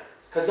ላይ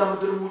ከዛ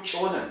ምድር ውጭ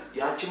ሆነን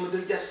ያቺ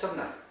ምድር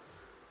ያሰብናል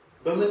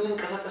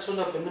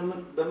በመንንቀሳቀስና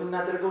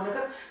በመናደርገው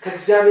ነገር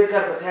ከእግዚአብሔር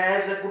ጋር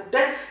በተያያዘ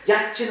ጉዳይ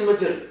ያችን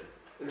ምድር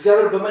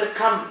እግዚአብሔር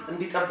በመልካም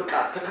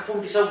እንዲጠብቃት ከክፉ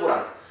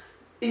እንዲሰውራት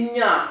እኛ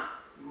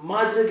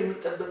ማድረግ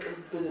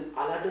የሚጠበቅብን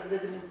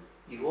አላደረግንም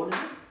ይሆን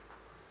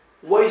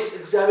ወይስ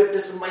እግዚአብሔር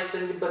ደስ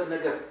የማይሰኝበት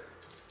ነገር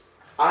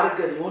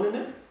አርገን ይሆንን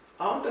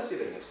አሁን ደስ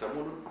ይለኛል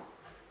ሰሞኑን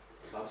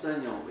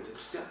በአብዛኛው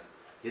ቤተክርስቲያን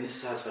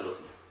የንስሐ ጸሎት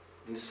ነው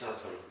የንስሐ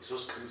ጸሎት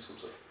የሶስት ቀን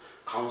ጸሎት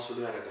ካውንስሉ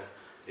ያደርጋል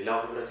ሌላው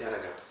ህብረት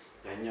ያደርጋል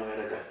ያኛው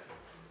ያደርጋል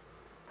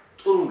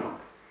ጥሩ ነው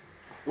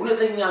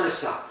እውነተኛ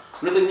ንስሐ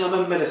እውነተኛ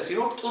መመለስ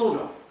ሲኖር ጥሩ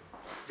ነው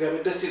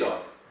እግዚአብሔር ደስ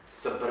ይለዋል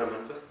ተሰበረ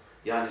መንፈስ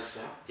ያ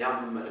ንስሐ ያ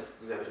መመለስ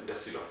እግዚአብሔር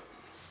ደስ ይለዋል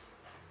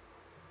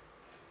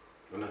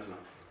እውነት ነው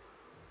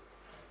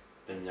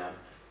እኛ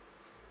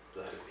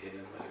ዛሬ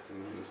ይሄንን መልእክት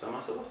የምንሰማ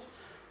ሰዎች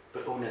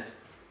በእውነት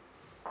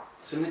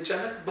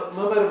ስንጨነቅ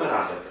መመርመር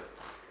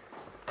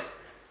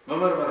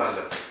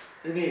አለብን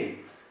እኔ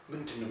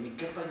ምንድነው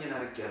የሚገባኝን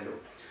አርጋለሁ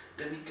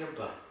እንደሚገባ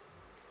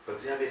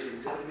በእግዚአብሔር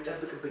እግዚአብሔር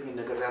የሚጠብቅብኝን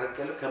ነገር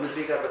አርጋለሁ ከምድሬ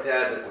ጋር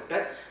በተያያዘ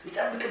ጉዳይ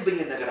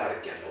የሚጠብቅብኝን ነገር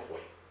አርጋለሁ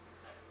ወይ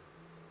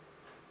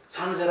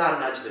ሳንዘራ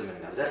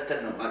እናጭድምና ዘርተን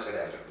ነው ማጨድ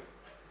ያለብን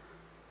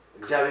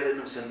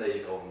እግዚአብሔርንም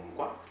ስንጠይቀው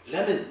እንኳን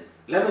ለምን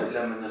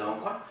ለምንለው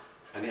እንኳን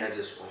እኔ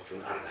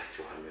ያዘዝኳችሁን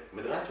አርጋችኋል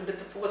ምድራችሁ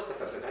እንድትፈወስ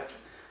ከፈለጋችሁ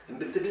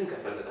እንድትድን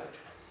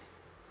ከፈለጋችሁ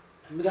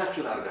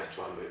ምድራችሁን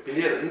አርጋችኋል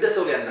ቢሊየር እንደ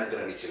ሰው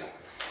ሊያናገረን ይችላል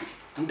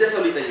እንደ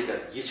ሰው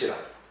ሊጠይቀን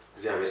ይችላል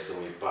እግዚአብሔር ስሙ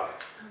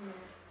ይባረክ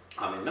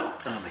አሜን ነው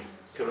አሜን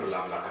ክብር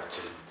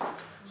ለአምላካችን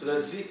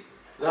ስለዚህ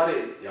ዛሬ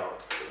ያው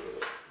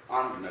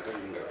አንድ ነገር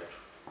ልንገራችሁ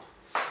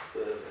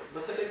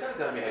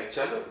በተደጋጋሚ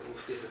አይቻለሁ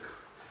ውስጤ ተካ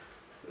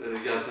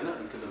ያዘና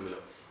እንትን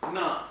ምለው እና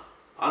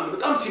አንድ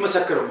በጣም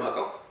ሲመሰክር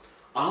ማቀው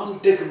አሁን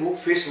ደግሞ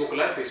ፌስቡክ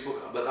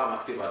በጣም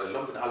አክቲቭ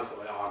አይደለም ግን አልፎ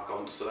ያው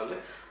አካውንት ስላለ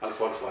አልፎ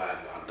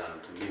ያለ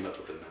አንዳንድ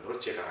የሚመጡትን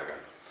ነገሮች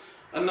ይካራጋሉ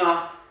እና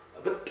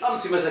በጣም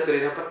ሲመሰክር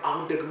ነበር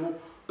አሁን ደግሞ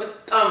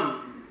በጣም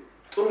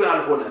ጥሩ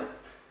ያልሆነ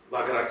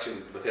በአገራችን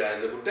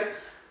በተያያዘ ጉዳይ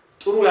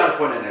ጥሩ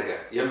ያልሆነ ነገር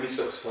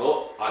የሚጽፍ ሰው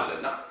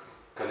አለና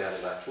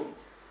ከሊያላችሁ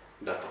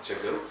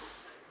እንዳትቸገሩ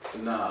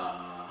እና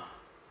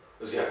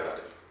እዚህ ሀገር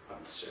አይደለም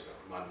አትቸገሩ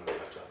ማን ነው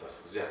ያላችሁ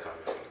አታስቡ እዚህ አካባቢ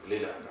አይደለም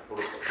ሌላ ሀገር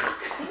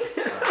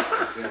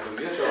ምክንያቱም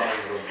የሰው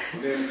አይሮ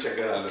ነው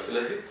ይቸገራል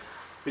ስለዚህ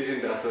ቢዚ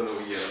እንዳትሆኑ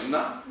እና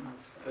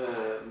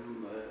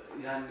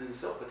ያንን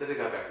ሰው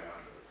በተደጋጋሚ ነው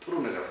ጥሩ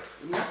ነገር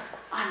እና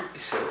አንድ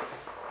ሰው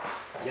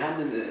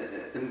ያንን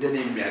እንደኔ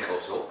የሚያቀው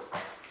ሰው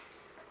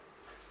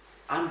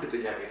አንድ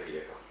ጥያቄ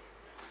ጠየቀው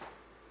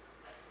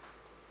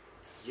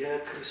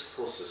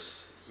የክርስቶስስ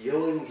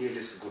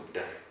የወንጌልስ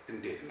ጉዳይ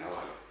እንዴት ነው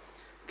አለ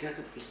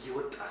ምክንያቱም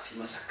እየወጣ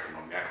ሲመሰክር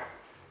ነው የሚያቀው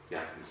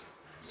ያንን ሰው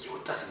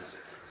እየወጣ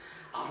ሲመሰክር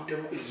አሁን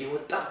ደግሞ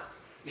እየወጣ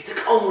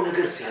የተቃውሞ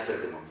ነገር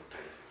ሲያደርግ ነው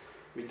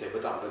የሚታይ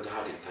በጣም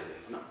በገሃድ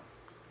ይታያልና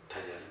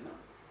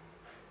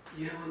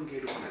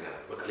የወንጌሉስ ነገር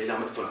አለ በቃ ሌላ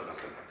መጥፎ ነገር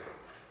አልተናገረም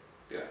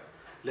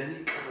ለኔ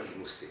ቀረልኝ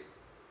ውስጤ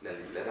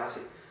ለራሴ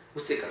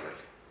ውስጤ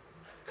ቀረልኝ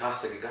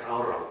ከአሰጊ ጋር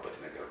አወራሁበት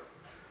ነገር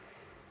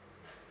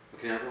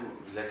ምክንያቱም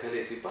ለከሌ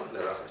ሲባል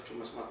ለራሳችሁ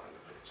መስማት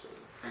አለባችሁ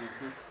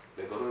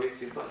ለጎረቤት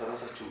ሲባል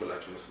ለራሳችሁ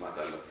ብላችሁ መስማት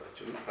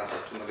አለባችሁ እና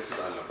ራሳችሁ መገሰጽ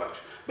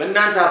አለባችሁ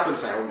በእናንተ አፕን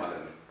ሳይሆን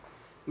ማለት ነው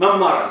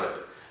መማር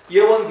አለበት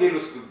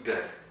የወንጌሉስ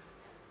ጉዳይ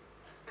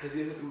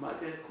ከዚህ ቤት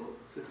ማቀልኩ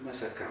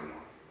ስትመሰከር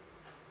ነው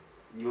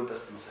ይወጣስ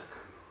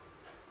ስትመሰከር ነው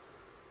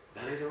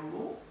ዛሬ ደግሞ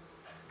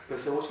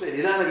በሰዎች ላይ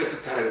ሌላ ነገር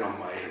ስታረግ ነው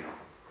ማይሄ ነው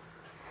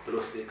ብሎ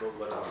ስቴከው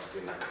በጣም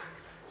አስተናቀ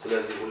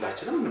ስለዚህ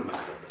ሁላችንም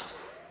እንመከረበት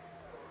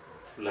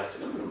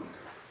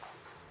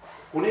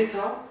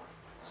ሁኔታው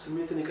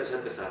ስሜትን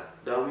ይቀሰቅሳል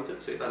ዳዊትን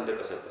ሰይጣን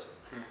እንደቀሰቀሰ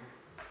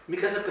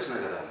የሚቀሰቅስ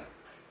ነገር አለ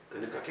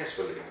ጥንቃቄ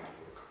ያስፈልጋል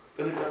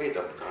ጥንቃቄ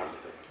ይጠብቃል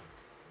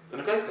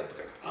ጥንቃቄ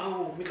ይጠብቃል አዎ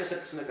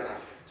የሚቀሰቅስ ነገር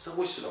አለ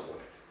ሰዎች ስለሆነ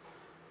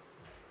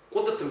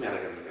ቁጥጥ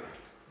የሚያደርገን ነገር አለ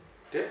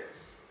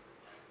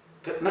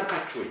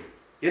ነካችሁኝ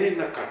የኔን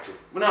ነካችሁ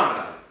ምናምን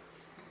አለ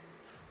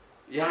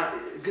ያ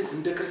ግን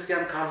እንደ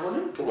ክርስቲያን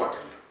ካልሆነም ጥሩ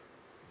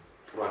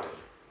አይደለም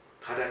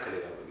ታዲያ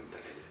ከሌላ በምን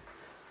ተለየ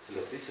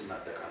ስለዚህ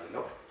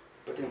ስናጠቃልለው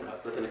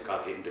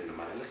በጥንቃቄ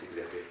እንድንመላለስ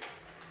የእግዚአብሔር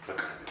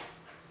ፈቃድ ነው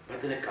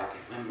በጥንቃቄ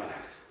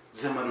መመላለስ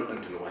ዘመኑን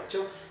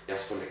እንድንዋቸው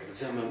ያስፈልጋል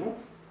ዘመኑ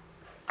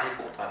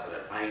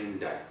አይቆጣጠረን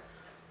አይንዳን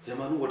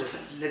ዘመኑ ወደ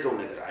ፈለገው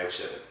ነገር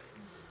አይወሰደን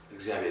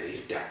እግዚአብሔር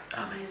ይርዳን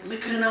አሜን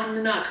ምክርን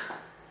አንናቅ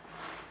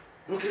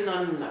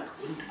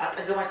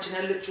አጠገባችን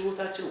ያለችው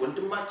ህይወታችን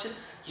ወንድማችን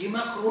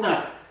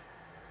ይመክሩናል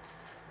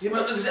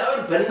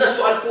እግዚአብሔር በእነሱ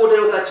አልፎ ወደ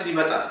ህይወታችን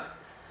ይመጣል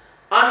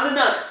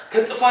አንናቅ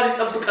ከጥፋት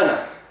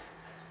ይጠብቀናል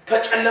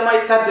ከጨለማ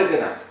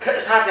ይታደገናል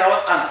ከእሳት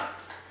ያወጣናል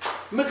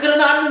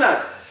ምክርን አንናቅ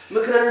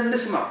ምክርን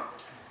እንስማ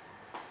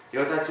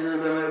ህይወታችንን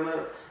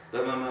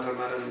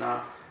በመመርመርና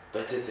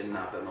በትህትና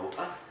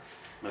በመውጣት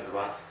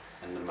መግባት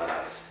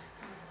እንመላለስ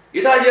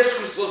ጌታ ኢየሱስ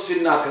ክርስቶስ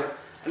ሲናገር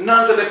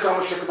እናንተ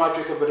ደካሞች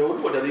ሸክማችሁ የከበደ ሁሉ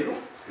ወደ እኔ ኑ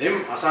እኔም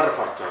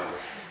አሳርፋችኋለሁ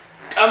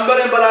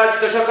ቀንበሬን በላያችሁ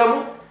ተሸከሙ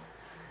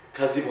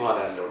ከዚህ በኋላ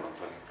ያለው ነው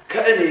ፈል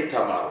ከእኔ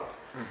ተማሩ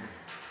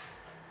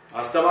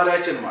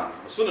አስተማሪያችን ማን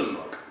ነው እሱን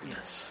እንወቅ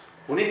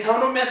ሁኔታው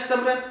ነው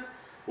የሚያስተምረን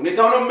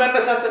ሁኔታው ነው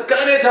የሚያነሳሰን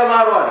ከእኔ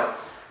ተማሩ አለ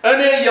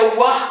እኔ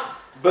የዋህ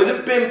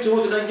በልቤም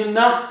ትሁት ነኝና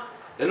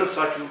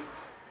ለነፍሳችሁ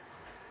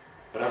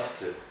ረፍት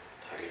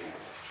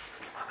ታገኛላችሁ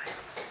አሜን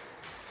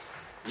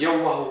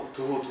የዋሁ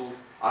ትሁቱ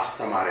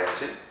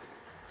አስተማሪያችን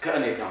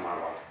ከእኔ ተማሩ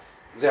አለ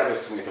እግዚአብሔር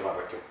ስሙ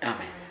የተባረከ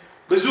አሜን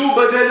ብዙ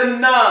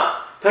በደልና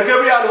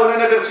ተገቢ ያልሆነ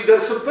ነገር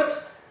ሲደርስበት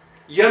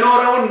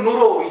የኖረውን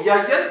ኑሮ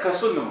እያየን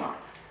ከሱ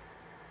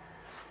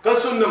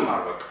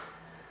እንማር በቃ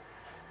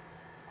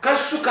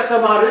ከሱ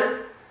ከተማርን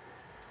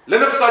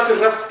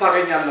ለነፍሳችን ረፍት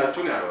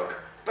ታገኛላችሁ ነው ያለው በቃ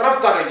ረፍት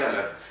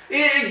ታገኛላችሁ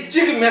ይሄ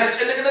እጅግ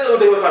የሚያስጨንቅ ነገር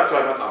ወደ ህይወታችሁ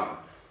አይመጣም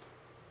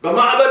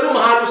በማዕበሉ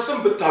መሃል ውስጥም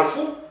ብታልፉ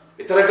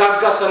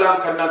የተረጋጋ ሰላም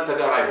ከእናንተ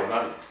ጋር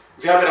ይሆናል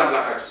እግዚአብሔር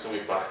አምላካችን ስሙ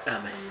ይባረክ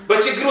አሜን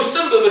በችግር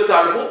ውስጥም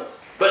ብታልፉ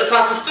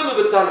በእሳት ውስጥም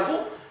ብታልፉ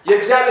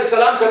የእግዚአብሔር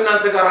ሰላም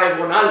ከእናንተ ጋር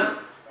ይሆናል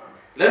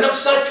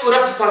ለነፍሳችሁ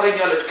ረፍት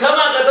ታገኛላችሁ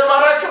ከማን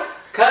ከተማራችሁ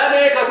ከእኔ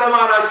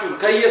ከተማራችሁ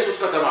ከኢየሱስ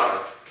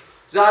ከተማራችሁ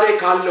ዛሬ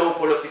ካለው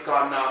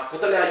ፖለቲካና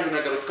ከተለያዩ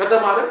ነገሮች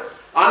ከተማርን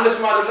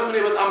አንስማ አይደለም እኔ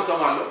በጣም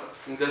ሰማለሁ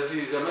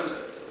እንደዚህ ዘመን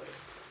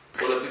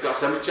ፖለቲካ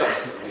ሰምቻለሁ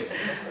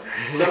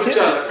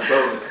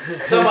በእውነት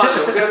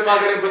ሰማለሁ ከየት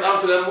ማገሬን በጣም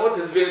ስለምወድ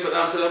ህዝቤን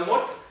በጣም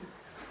ስለምወድ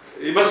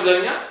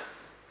ይመስለኛል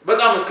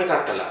በጣም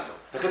እከታተላለሁ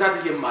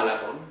ተከታትዬ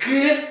የማላውቀው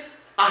ግን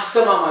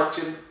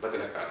አሰማማችን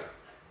በጥንቃቄ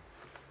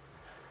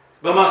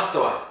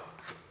በማስተዋል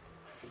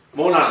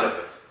መሆን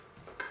አለበት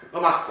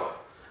በማስተዋል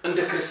እንደ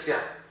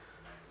ክርስቲያን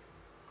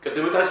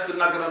ቅድምታችን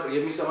ተናገረ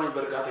የሚሰማኝ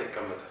በርጋታ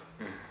ይቀመጣል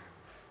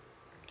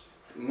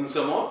ምን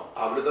ሰማው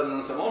አብለጠን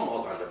ምን ሰማው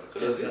ማወቅ አለበት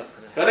ስለዚህ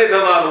ከኔ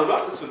ተማሩ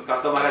ባስ እሱ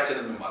ካስተማሪያችን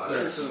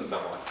እንማራለን እሱን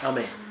ሰማው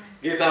አሜን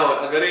ጌታ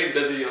አገሬ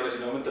እንደዚህ የሆነች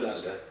ነው ምን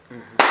ትላለህ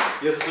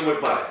ኢየሱስ ስሙ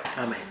ይባረክ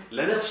አሜን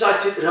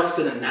ለነፍሳችን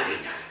ረፍትን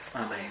እናገኛለን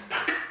አሜን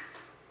በቃ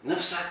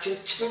ነፍሳችን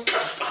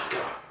ጭንቀት ውስጥ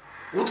አትገባ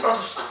ውጥረት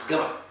ውስጥ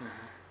አትገባ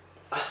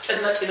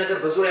አስጨናቂ ነገር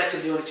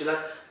በዙሪያችን ሊሆን ይችላል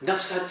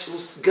ነፍሳችን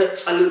ውስጥ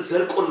ገጸል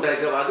ዘልቆ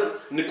እንዳይገባ ግን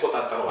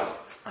እንቆጣጠረዋለን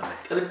አሜን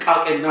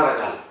ጥንቃቄ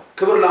እናደርጋለን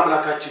ክብር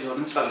ለአምላካችን ይሁን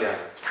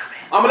እንጸልያለን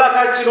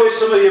አምላካችን ሆይ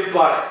ስምህ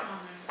ይባረክ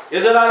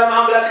የዘላለም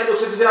አምላክ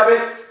ቅዱስ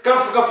እግዚአብሔር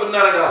ከፍ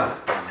እናደርጋለን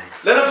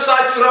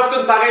ለነፍሳችሁ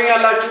ረፍትን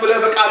ታገኛላችሁ ብለህ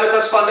በቃል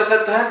ተስፋ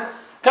እንደሰጠህን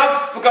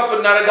ከፍ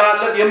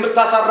እናደርጋለን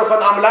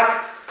የምታሳርፈን አምላክ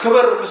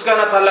ክብር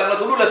ምስጋና ታላቅነት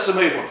ሁሉ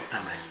ለስምህ ይሁን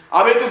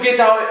አቤቱ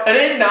ጌታ ሆይ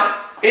እኔና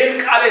ይህን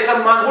ቃል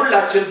የሰማን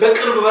ሁላችን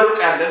በቅርብ በሩቅ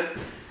ያለን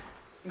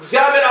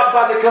እግዚአብሔር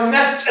አባቴ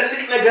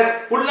ከሚያስጨንቅ ነገር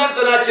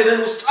ሁላችንን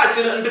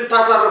ውስጣችንን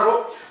እንድታሳርፈው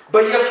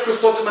በኢየሱስ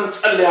ክርስቶስ ምን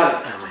ጸልያለን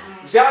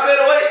እግዚአብሔር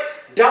ሆይ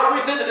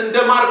ዳዊትን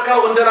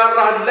እንደማርካው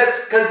እንደራራህለት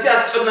ከዚህ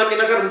አስጨናቂ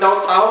ነገር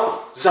እንዳወጣው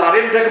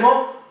ዛሬም ደግሞ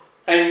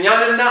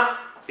እኛንና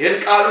ይህን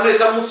ቃሉን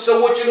የሰሙት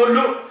ሰዎችን ሁሉ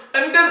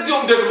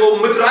እንደዚሁም ደግሞ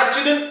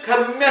ምድራችንን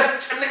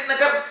ከሚያስጨንቅ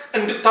ነገር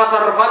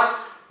እንድታሳርፋት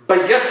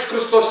በኢየሱስ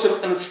ክርስቶስ ስም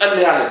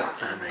እንጸልያለን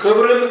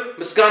ክብርም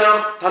ምስጋናም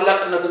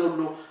ታላቅነትን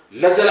ሁሉ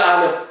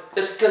ለዘላለም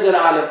እስከ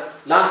ዘላለም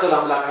ላንተ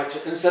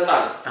ለአምላካችን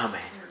እንሰጣለን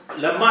አሜን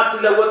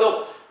ለማትለወጠው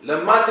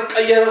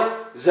ለማትቀየረው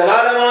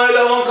ዘላለማዊ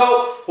ለሆንከው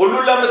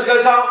ሁሉን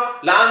ለምትገዛው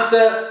ለአንተ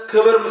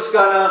ክብር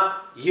ምስጋና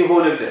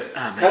ይሁንልህ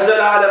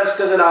ከዘላለም እስከ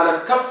ዘላለም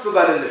ከፍ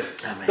በልልህ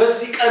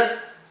በዚህ ቀን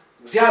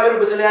እግዚአብሔር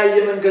በተለያየ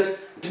መንገድ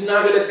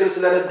እንድናገለግል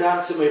ስለረዳን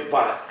ስሙ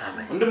ይባረክ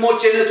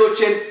ወንድሞቼ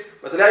እህቶቼን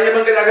በተለያየ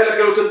መንገድ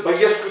ያገለገሉትን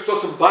በኢየሱስ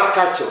ክርስቶስ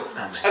ባርካቸው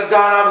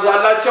ጸጋን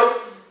አብዛላቸው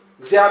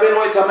እግዚአብሔር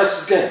ሆይ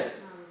ተመስገን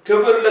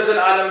ክብር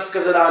ለዘላለም እስከ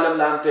ዘላለም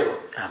ላንተ ይሁን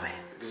አሜን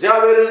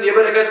እግዚአብሔርን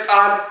የበረከት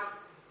ቃል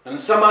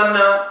እንሰማና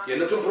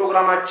የዕለቱን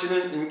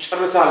ፕሮግራማችንን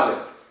እንጨርሳለን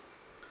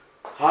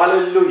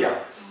ሃሌሉያ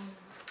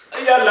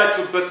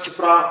ያላችሁበት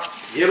ስፍራ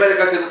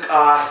የበረከትን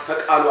ቃል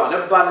ከቃሉ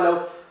አነባለሁ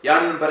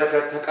ያን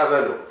በረከት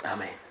ተቀበሉ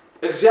አሜን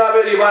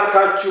እግዚአብሔር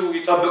ይባርካችሁ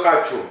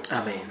ይጠብቃችሁ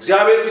አሜን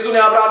እግዚአብሔር ፊቱን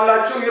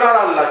ያብራላችሁ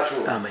ይራራላችሁ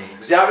አሜን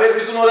እግዚአብሔር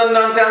ፊቱን ወደ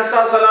እናንተ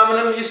ያንሳ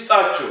ሰላምንም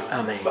ይስጣችሁ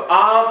አሜን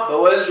በአብ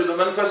በወልድ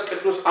በመንፈስ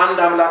ቅዱስ አንድ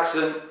አምላክ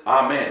ስም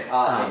አሜን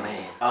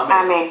አሜን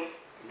አሜን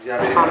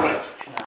እግዚአብሔር ይባርካችሁ